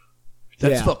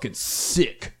 That's Yeah. fucking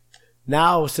sick.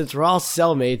 Now, since we're all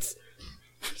cellmates,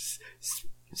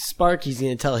 Sparky's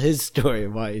going to tell his story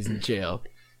of why he's in jail.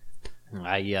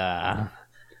 There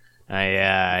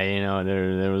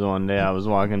was one day I was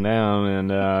walking down,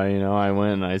 and I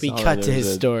went and I We saw. cut to there his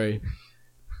was a- story.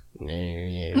 We're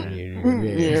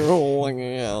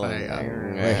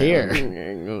here.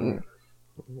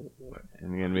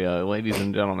 And gonna be ladies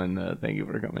and gentlemen, thank you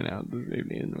for coming out this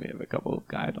evening. We have a couple of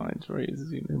guidelines for you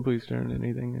this evening. Please turn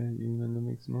anything even that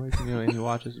makes noise. Any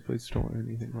watches, please store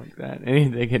anything like that.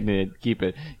 Anything can keep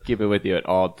it with you at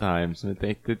all times. So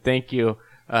thank you.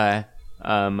 Have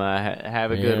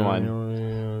a good one.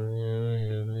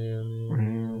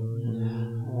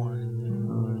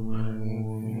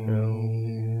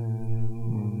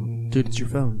 Dude, it's your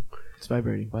phone. It's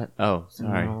vibrating. What? Oh,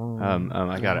 sorry.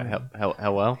 I got it.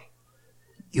 Hello?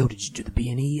 Yo, did you do the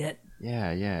B&E yet?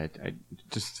 Yeah. I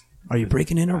just. Are you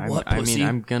breaking in or what, pussy?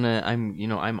 I'm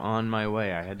on my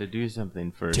way. I had to do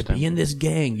something first. To be in this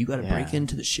gang, you gotta Yeah. break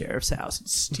into the sheriff's house and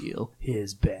steal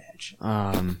his badge.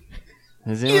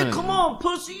 Has anyone? Come on,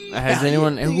 pussy. Has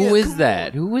anyone? Who is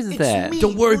that? Who is that?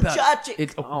 Don't worry about Muchacho.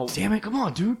 it. Oh, damn it. Come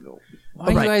on, dude. Why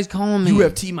are you guys calling me? You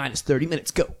have T minus 30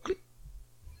 minutes. Go.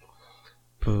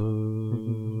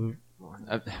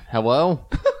 Hello?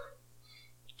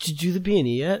 Did you do the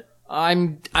B&E yet?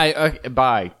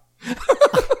 Bye.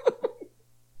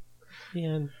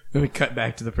 Man. Then we cut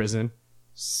back to the prison.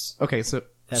 Okay, so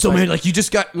That's so why- man, like you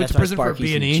just went That's to why prison for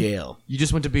Sparky's in B&E. jail. You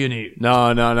just went to B&E. No,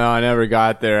 I never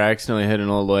got there. I accidentally hit an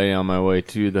old lady on my way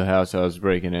to the house I was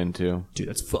breaking into. Dude,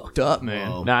 that's fucked up, man.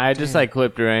 Whoa. Nah, I just like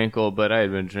clipped her ankle, but I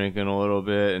had been drinking a little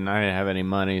bit and I didn't have any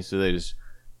money, so they just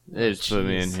put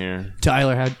me in here.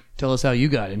 Tyler, tell us how you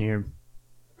got in here.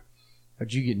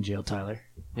 How'd you get in jail, Tyler?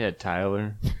 Yeah,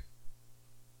 Tyler.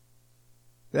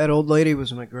 That old lady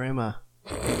was my grandma.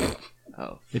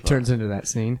 Oh, It turns into that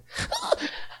scene.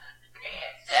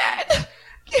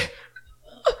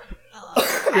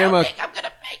 Grandma,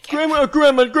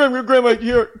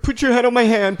 here, put your head on my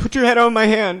hand. Put your head on my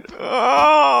hand.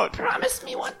 Oh, promise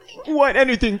me one thing. What?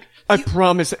 Anything. I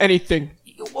promise anything.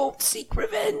 You won't seek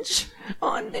revenge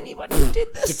on anyone who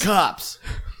did The this. cops.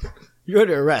 You're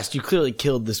under arrest. You clearly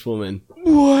killed this woman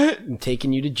What? and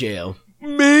taken you to jail.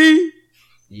 Me?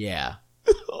 Yeah.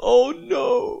 Oh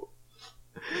no.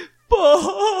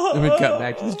 Fuck. Then we cut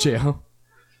back to the jail.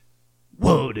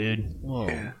 Whoa, dude.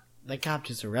 Whoa. That cop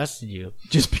just arrested you.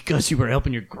 Just because you were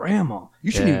helping your grandma.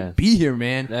 You shouldn't Yeah. even be here,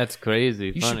 man. that's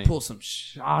crazy. You Funny. should pull some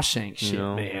Shawshank shit,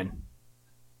 know. man.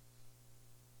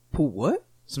 Pull what?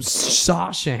 Some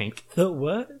Shawshank. The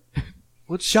what?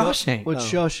 What's Shawshank. What's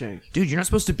Shawshank? Dude, you're not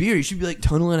supposed to be here. You should be like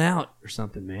tunneling out or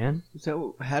something, man. Is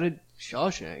that how did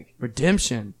Shawshank?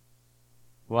 Redemption.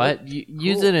 What?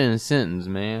 Use it in a sentence,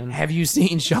 man. Have you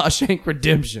seen Shawshank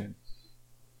Redemption?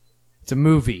 It's a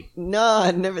movie. No,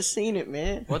 I've never seen it,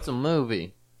 man. What's a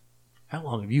movie? How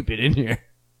long have you been in here?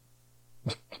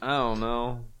 I don't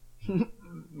know.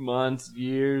 Months,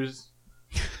 years,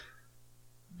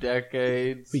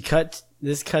 decades.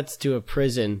 This cuts to a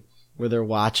prison where they're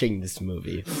watching this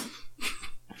movie.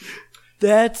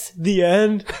 That's the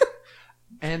end.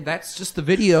 And that's just the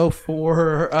video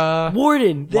for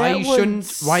Warden, why that you one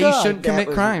shouldn't That commit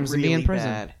was crimes and be in really prison.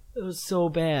 bad. It was so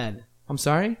bad. I'm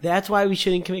sorry? That's why we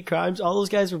shouldn't commit crimes. All those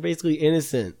guys were basically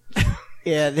innocent.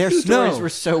 Yeah, their stories No. were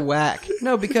so whack.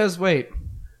 No, because wait.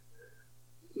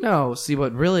 No, see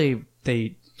what you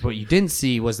didn't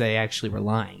see was they actually were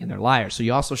lying and they're liars. So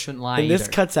you also shouldn't lie And either. this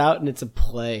cuts out and it's a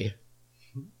play.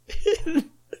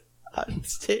 On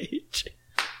stage.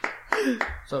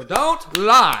 So don't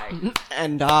lie.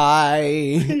 And I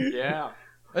Yeah.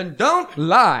 And don't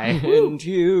lie. and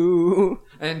you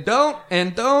And don't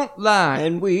lie.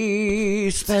 and we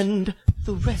spend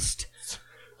the rest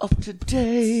of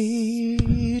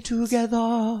today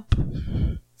together.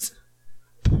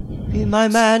 Be my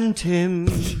man, Tim.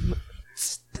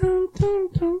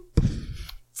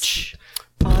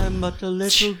 I'm but a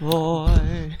little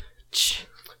boy.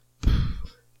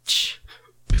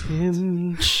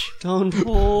 Tim, don't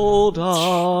hold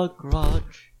a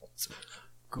grudge.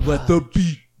 Let the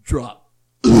beat drop.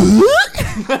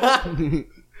 And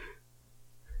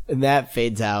that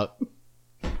fades out.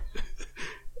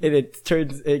 And it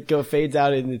fades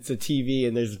out and it's a TV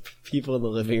and there's people in the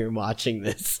living room watching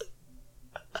this.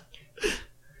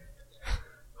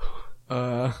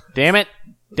 Damn it,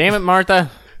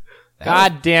 Martha.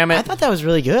 God damn I it. thought that was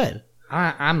really good.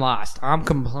 I'm lost. I'm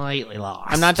completely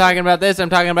lost. I'm not talking about this. I'm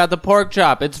talking about the pork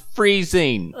chop. It's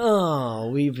freezing. Oh,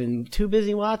 we've been too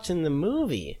busy watching the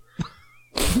movie.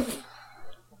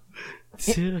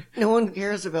 No one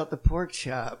cares about the pork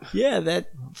chop. Yeah,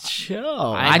 that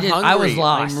show. I'm I was hungry.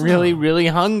 lost. I'm really, really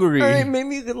hungry. All right,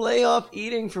 maybe you could lay off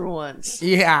eating for once.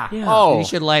 Yeah. Oh. You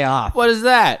should lay off. What is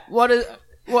that? What?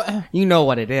 You know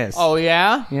what it is. Oh,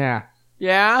 yeah? Yeah.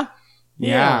 Yeah?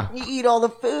 Yeah. You eat all the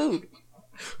food.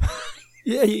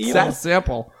 Yeah, It's that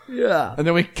simple. yeah. And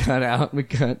then we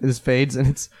cut this fades, and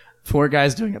it's four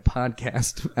guys doing a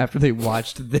podcast after they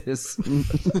watched this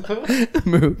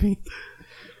movie.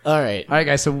 All right. All right,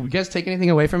 guys. So, you guys take anything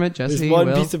away from it, Jesse? There's one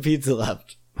Will? piece of pizza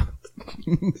left.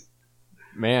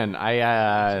 Man,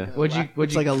 I What'd you?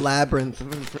 It's like a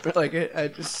labyrinth. Like I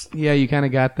just Yeah, you kind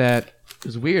of got that. It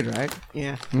was weird, right?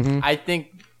 yeah.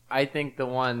 I think the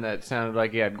one that sounded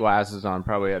like he had glasses on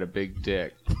probably had a big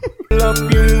dick. Up,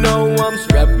 you know I'm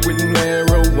strapped with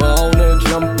marijuana.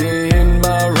 Jump in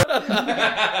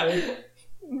my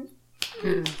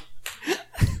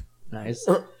Nice.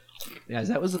 Guys,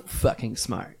 that was fucking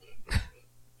smart.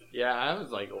 Yeah, I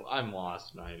was like, I'm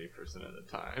lost 90% of the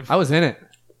time. I was in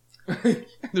it.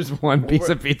 There's one piece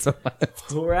of pizza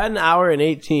left. We're at an hour and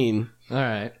 18. All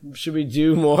right. Should we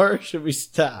do more? Or should we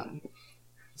stop?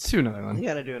 Let's do another one. You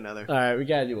gotta do another. All right, we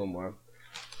gotta do one more.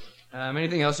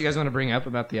 Anything else you guys want to bring up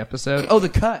about the episode? Oh, the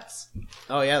cuts.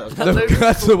 Oh yeah, The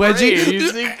cuts, the wedgie.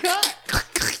 Easy cut.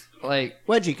 Like,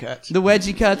 Wedgie cuts. the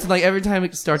wedgie cuts, and like every time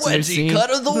it starts a new scene.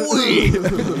 of the week.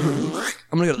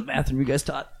 I'm going to go to the bathroom. You guys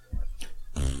talk.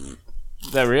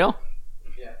 Is that real?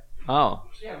 Yeah. Oh.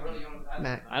 Yeah, I'm really going to the bathroom.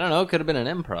 Mac. I don't know. It could have been an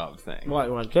improv thing. What,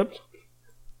 you want chips?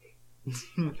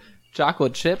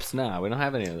 Chocolate chips? No, we don't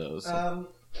have any of those. Yeah.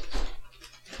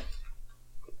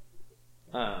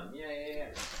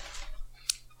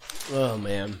 Oh,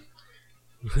 man.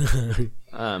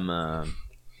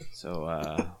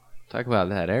 Talk about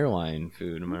that airline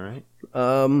food, am I right?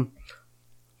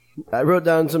 I wrote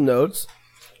down some notes.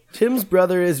 Tim's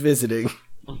brother is visiting.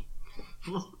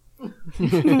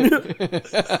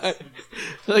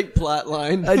 Like plot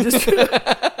line. I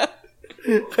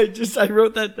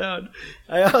wrote that down.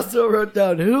 I also wrote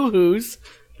down hoo-hoos,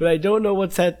 but I don't know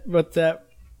what that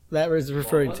was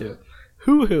referring to.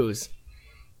 Hoo-hoos.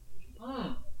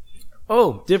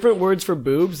 Oh, different words for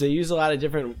boobs. They use a lot of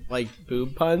different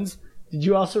boob puns. Did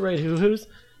you also write hoo-hoos?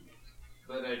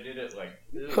 But I did it like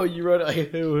this. Oh, you wrote a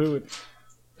hoo-hoo.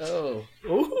 Oh.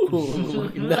 Ooh,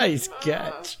 nice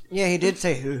catch. Yeah, he did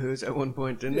say hoo-hoos at one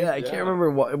point, didn't he? Yeah, I can't remember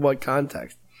what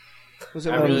context. Was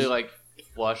it I one- really like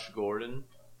Flush Gordon.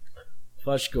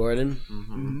 Flush Gordon.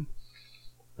 Mm-hmm.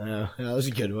 That was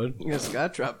a good one. Yeah,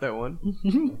 Scott dropped that one.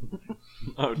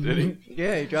 Oh, did he?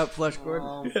 Yeah, he dropped Flush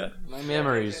Gordon. My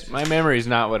memory's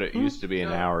not what it used to be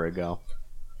an hour ago.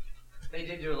 They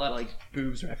did do a lot of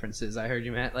boobs references. I heard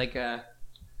you, Matt.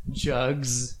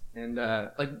 Jugs and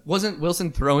wasn't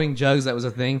Wilson throwing jugs? That was a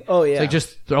thing. Oh, yeah. It's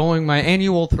just throwing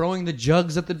the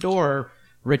jugs at the door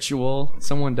ritual.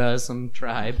 Someone does, some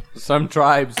tribe. Some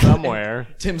tribe somewhere.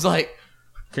 Tim's like,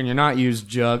 can you not use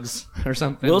jugs or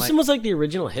something? Wilson was the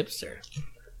original hipster.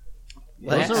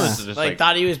 Wilson was just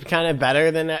Thought he was kind of better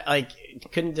than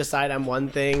couldn't decide on one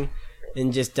thing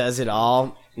and just does it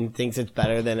all and thinks it's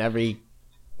better than every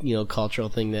cultural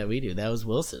thing that we do. That was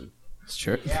Wilson. It's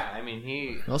true. Yeah, I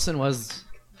mean Wilson was,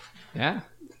 yeah.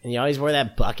 And he always wore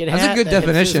that bucket hat. That's a good that hipsters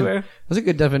definition. wear. That's a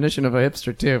good definition of a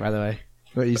hipster too, by the way.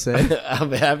 What you said. I'm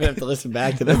gonna have to listen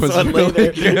back to this was one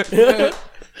really later.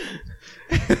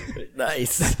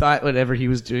 Nice. I thought whatever he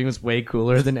was doing was way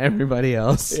cooler than everybody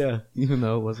else. Yeah. Even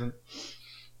though it wasn't.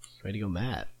 Way to go,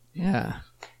 Matt. Yeah.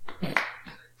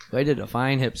 Way to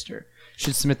define hipster.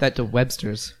 Should submit that to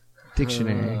Webster's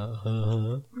dictionary.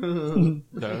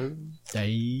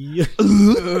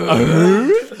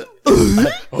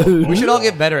 We should all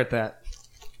get better at that.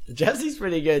 Jesse's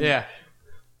pretty good. Yeah.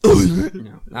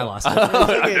 No, I lost it.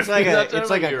 It's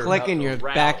like a click in your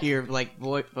back of your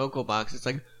vocal box. It's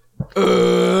like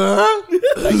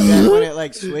that when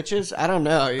it switches. I don't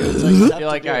know. It's I feel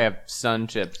like I have sun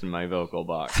chips in my vocal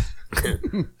box.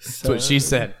 That's what she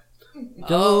said.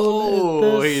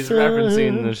 Oh, he's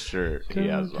referencing the shirt he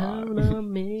has on.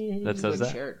 That says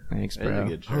that. Thanks, It's a bro.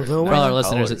 good shirt. For all our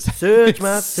listeners, it's Search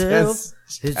myself.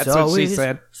 It's that's what she always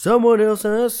said. someone else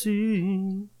I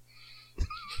see.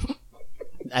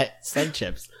 Sun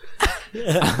chips.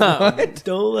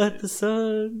 Don't let the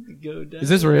sun go down. Is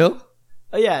this real?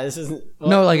 Oh yeah, this isn't.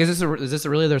 No, is this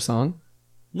really their song?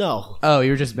 No, Oh,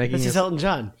 you were just making this is it. Elton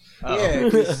John. yeah,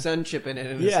 'cause sun chipping it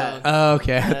in the Yeah. song. Oh,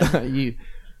 okay. I thought you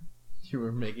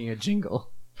were making a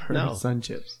jingle for No. sun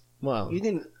chips. Well, You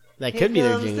can. that could be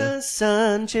their Comes jingle. the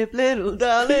sun chip, little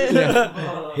darling.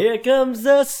 Here comes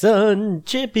the sun,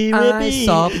 chippy I rippy.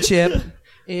 saw the chip.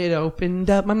 It opened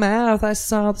up my mouth. I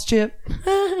saw the chip.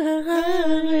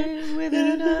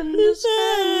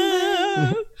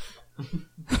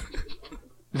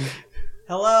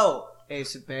 Hello,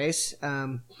 Ace of Base.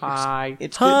 Hi.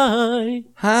 It's good. Hi.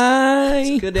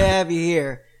 Hi. Good to have you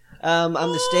here. I'm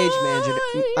the stage manager.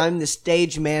 I'm the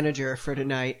stage manager for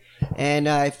tonight. And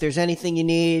if there's anything you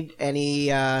need, any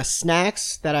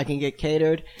snacks that I can get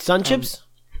catered, Sun chips?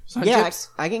 Sun yeah, chips?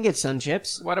 I can get sun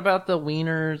chips. What about the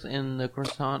wieners and the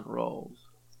croissant rolls?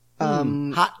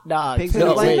 Hot dogs. Pigs in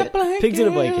a blanket. Pigs in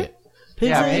a blanket. Pigs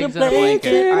Yeah, in pigs a in a blanket.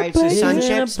 blanket. All right, so sun Pigs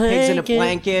in a chips, pigs in a blanket.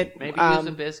 blanket, Maybe use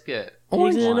a biscuit.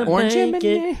 Pigs in a Orange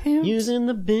blanket. M&Ms. Using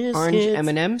the biscuits. orange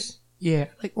M&Ms, Yeah,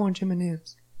 like orange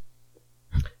M&Ms.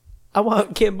 I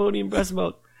want Cambodian breast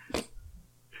milk.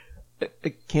 a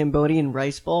Cambodian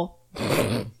rice bowl.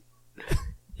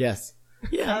 Yes.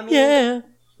 Yeah. I mean- yeah.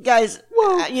 Guys,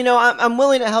 I'm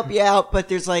willing to help you out, but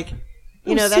there's that's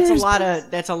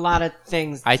a lot of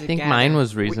things. I to think gather. mine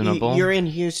was reasonable. You're in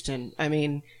Houston. I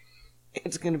mean,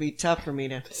 it's going to be tough for me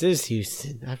to. This is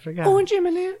Houston. I forgot. Orange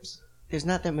M&Ms. There's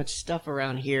not that much stuff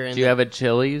around here. And Do you have a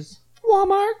Chili's?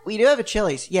 Walmart. we do have a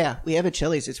Chili's. Yeah, we have a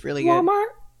Chili's. It's really good. Walmart.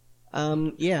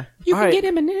 Yeah, You All can right. get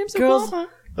M&Ms at Girls. Walmart.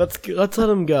 Let's let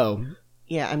him go.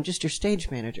 yeah. I'm just your stage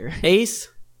manager. Ace,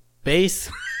 bass.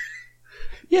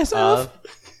 Yes, Elf.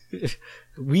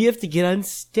 We have to get on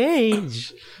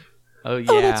stage. Oh yeah.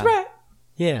 Oh, that's right.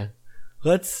 Yeah.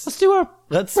 Let's do our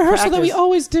Let's rehearsal that we practice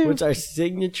always do. What's our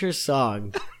signature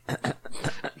song?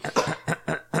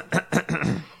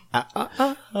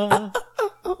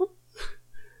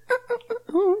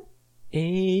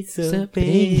 Ace of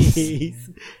Base.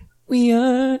 We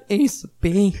are Ace of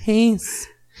Base.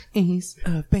 Ace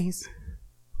of Base.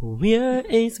 We are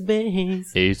Ace of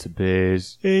Base. Ace of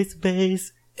Base. Ace of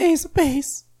Base. Ace of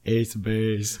Base. Ace of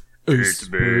Base. Ace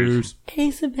of Base.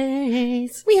 Ace of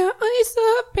Base. We are Ace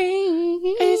of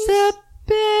Base. Ace of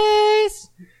Base.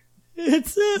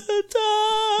 It's a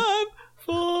time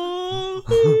for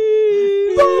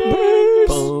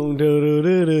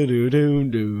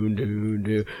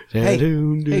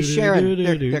Hey, Sharon,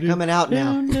 they're coming out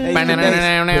now. Ace of Base.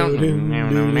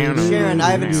 Sharon,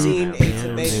 I haven't seen Ace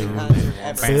of Base in concert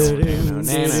ever.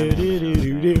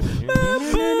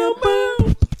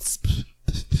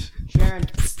 Sharon,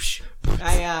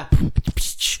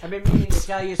 I've been meaning to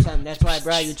tell you something. That's why I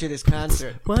brought you to this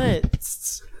concert. What?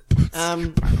 I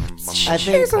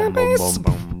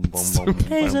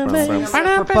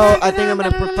think I'm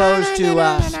gonna propose to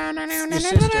your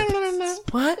sister.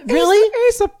 What? Really?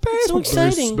 Ace of Base. So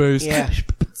exciting. Yeah.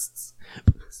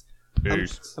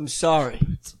 I'm sorry.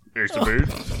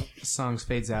 The song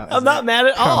fades out. I'm not mad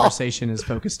at all. Conversation is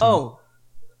focused on. Oh,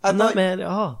 I'm not mad at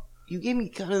all. You gave me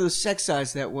kind of those sex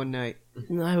eyes that one night.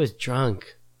 No, I was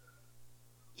drunk.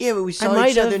 Yeah, but we I saw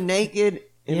might each other have. naked.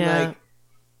 And Yeah. like,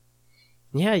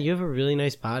 Yeah, you have a really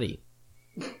nice body.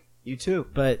 you too.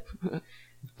 But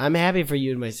I'm happy for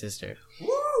you and my sister. Woo,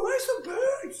 where's the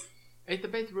birds? Ace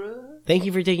of Base, bro. Thank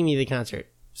you for taking me to the concert.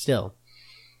 Still.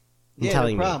 And Yeah,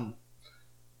 telling no me. problem.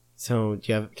 So,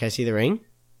 can I see the ring?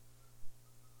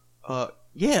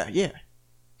 Yeah. Is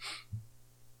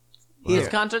Here.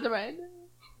 concert right?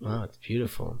 Wow, it's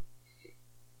beautiful.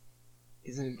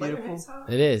 Isn't it beautiful?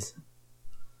 It is.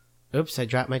 Oops, I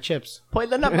dropped my chips. Play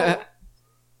the number.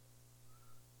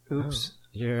 Oops,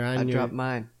 You're I on your. dropped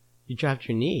mine. You dropped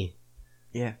your knee.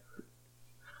 Yeah,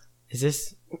 Is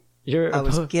this? You're. I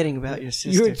was kidding about your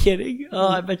You were sister. kidding. Oh,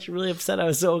 I bet you're really upset. I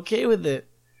was so okay with it.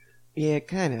 Yeah,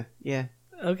 kind of. Yeah,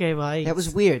 Okay, well, that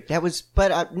was weird. That was,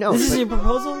 but no. This is but- your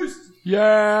proposal.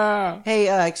 Yeah.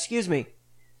 Hey, excuse me.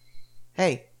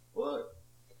 Hey,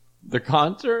 The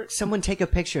concert? someone take a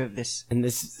picture of this. And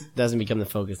this doesn't become the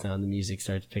focus now. And the music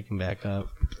starts picking back up.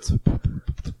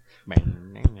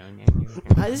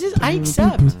 This is. I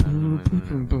accept.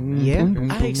 Yeah.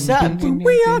 I accept.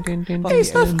 We are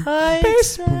Ace of I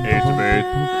Base.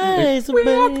 Ace of Base. We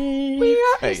are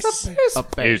Ace of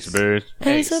Base. Ace of Base.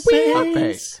 Ace of We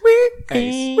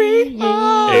Base.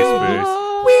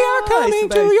 We are coming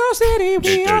to your city.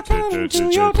 We are coming to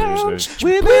your town.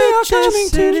 We are coming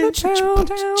to the town.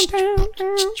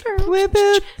 We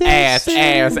built this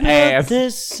Ass.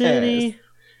 This city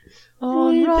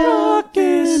on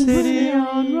Rocket City,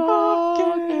 on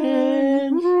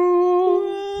Rocket.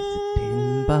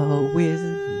 pinball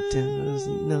wizard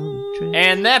doesn't know tricks.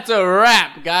 And that's a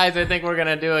wrap, guys. I think we're going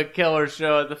to do a killer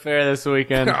show at the fair this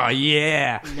weekend. Oh,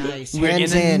 yeah. Nice. We're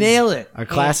Hands gonna in. nail it. Our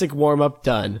classic warm up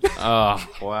done. Oh,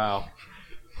 wow.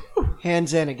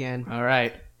 Hands in again. All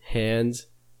right. Hands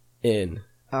in.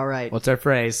 All right. What's our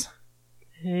phrase?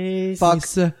 Ace. Fuck.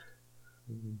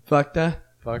 Fuck the.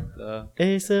 Fuck the...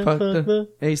 Ace of Fuck the.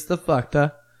 Ace the fuck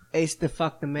the. Ace the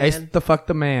fuck the man. Ace the fuck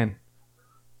the man.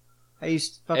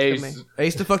 Ace the fuck Ace. the man.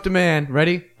 Ace the fuck the man.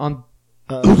 Ready? On.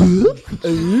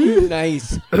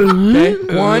 Nice.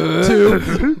 Okay. 1,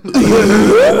 2.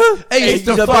 Ace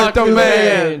the fuck the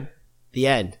man. The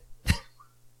end.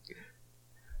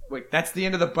 Wait, that's the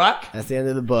end of the buck? That's the end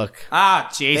of the book. Ah,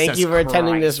 Jesus. Thank you for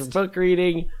attending this Christ. book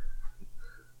reading.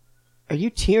 Are you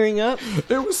tearing up?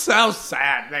 It was so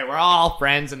sad. They were all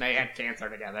friends and they had cancer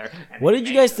together. And What did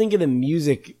you guys think of the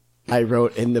music I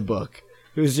wrote in the book?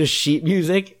 It was just sheet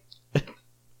music.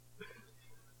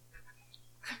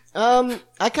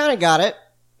 I kind of got it.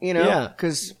 You know, Yeah.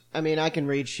 because I mean, I can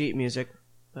read sheet music.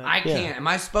 I can't. Am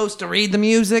I supposed to read the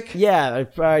music? Yeah,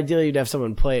 ideally you'd have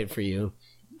someone play it for you.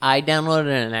 I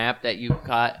downloaded an app that you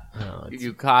Oh,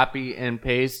 you copy and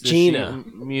paste the Gina.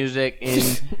 sheet music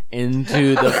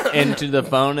into the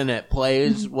phone, and it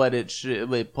plays what it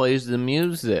plays the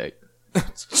music.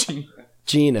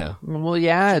 Gina. Well,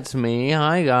 yeah, it's me.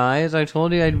 Hi guys, I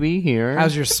told you I'd be here.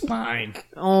 How's your spine?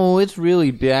 Oh, it's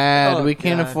really bad. Oh, we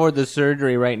can't God. afford the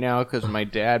surgery right now because my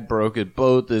dad broke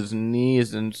both his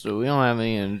knees, and so we don't have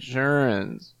any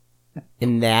insurance.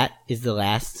 And that is the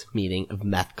last meeting of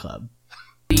Meth Club.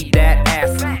 Beat that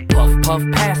ass, puff, puff,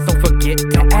 pass, don't forget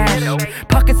to ash.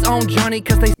 Pockets on Johnny,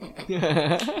 cause they.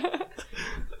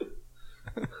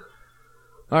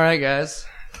 All right, guys.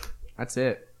 That's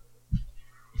it.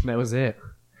 That was it.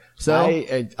 So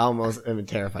I almost am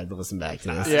terrified to listen back to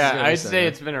this. Yeah, I'd say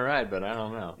it's been a ride, but I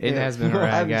don't know. it has been a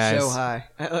ride, I'm guys. so high.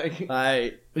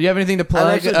 I Do you have anything to I'm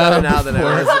plug? actually better now than I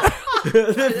was.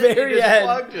 The very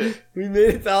end. We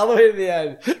made it all the way to the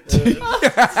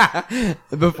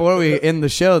end. Before we end the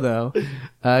show, though, do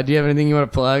you have anything you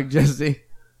want to plug, Jesse?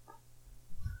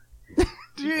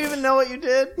 Do you even know what you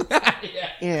did?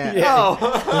 Yeah.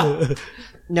 Oh.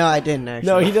 No, I didn't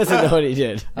actually. No, he doesn't know what he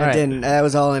did. All I right. didn't. That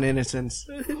was all in innocence.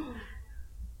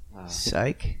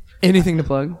 Psych. Anything to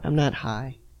plug? I'm not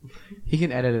high. He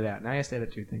can edit it out. Now he has to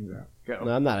edit 2 things out. Go.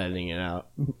 No, I'm not editing it out.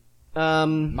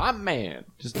 My man.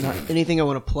 Just not. Anything I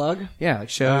want to plug? Yeah, like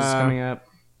shows coming up.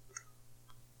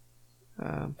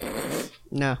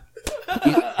 No.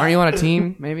 Aren't you on a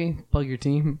team? Maybe plug your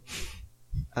team.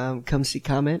 Come see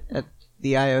Comment at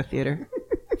the IO Theater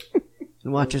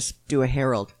and watch us do a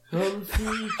Herald.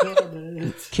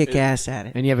 Kick ass at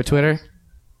it. And you have a Twitter?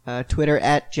 Twitter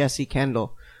at Jesse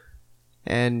Kendall.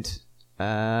 And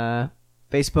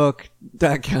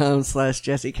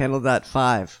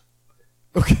Facebook.com/JesseKendall.5.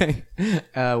 Okay.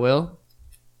 Will?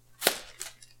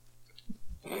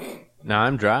 No,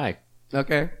 I'm dry.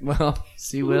 Okay. Well,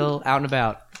 see Will out and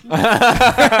about.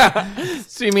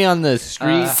 See me on the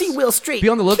street. See Will Street. Be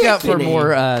on the lookout for Kicking.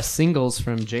 more singles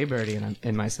from Jay Birdie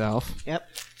and myself. Yep.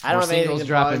 I don't more have anything singles to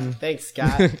dropping. plug. Thanks,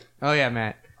 Scott. Oh, yeah,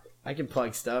 Matt. I can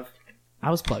plug stuff.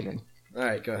 I was plugging. All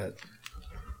right, go ahead.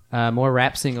 More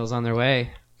rap singles on their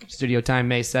way. Studio time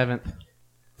May 7th.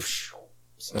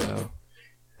 So,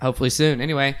 hopefully soon.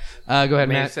 Anyway, go ahead,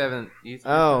 May Matt. 7th.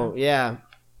 Oh, yeah.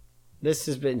 This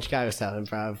has been Chicago Style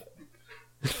Improv.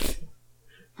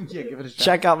 Yeah, give it a shot.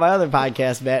 Check out my other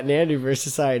podcast, Matt and Andrew vs.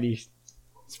 Society.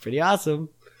 It's pretty awesome.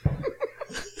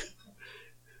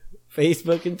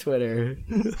 Facebook and Twitter.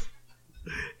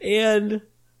 And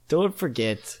don't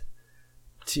forget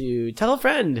to tell a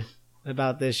friend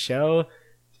about this show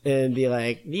and be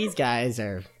like, these guys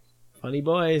are funny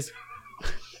boys.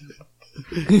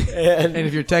 And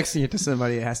if you're texting it to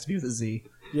somebody, it has to be with a Z.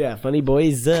 Yeah, funny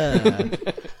boys. Tell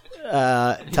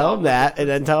them that, and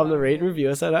then tell them to rate and review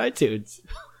us on iTunes,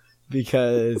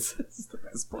 because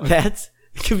that's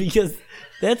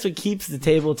what keeps the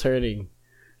table turning,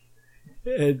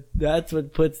 and that's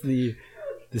what puts the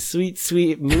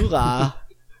sweet moolah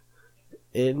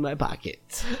in my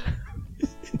pocket.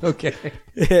 Okay.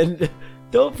 And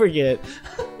don't forget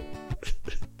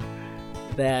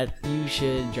that you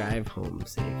should drive home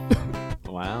safe.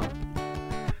 Wow.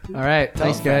 All right.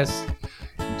 Thanks, guys.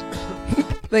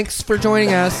 Thanks for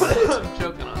joining us. I'm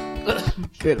choking on.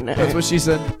 Good night. That's what she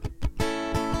said.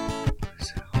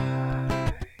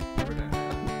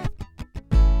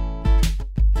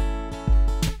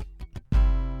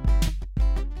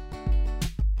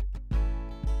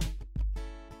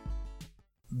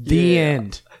 The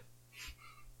end.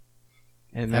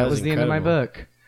 And that That was was the end of my incredible. book.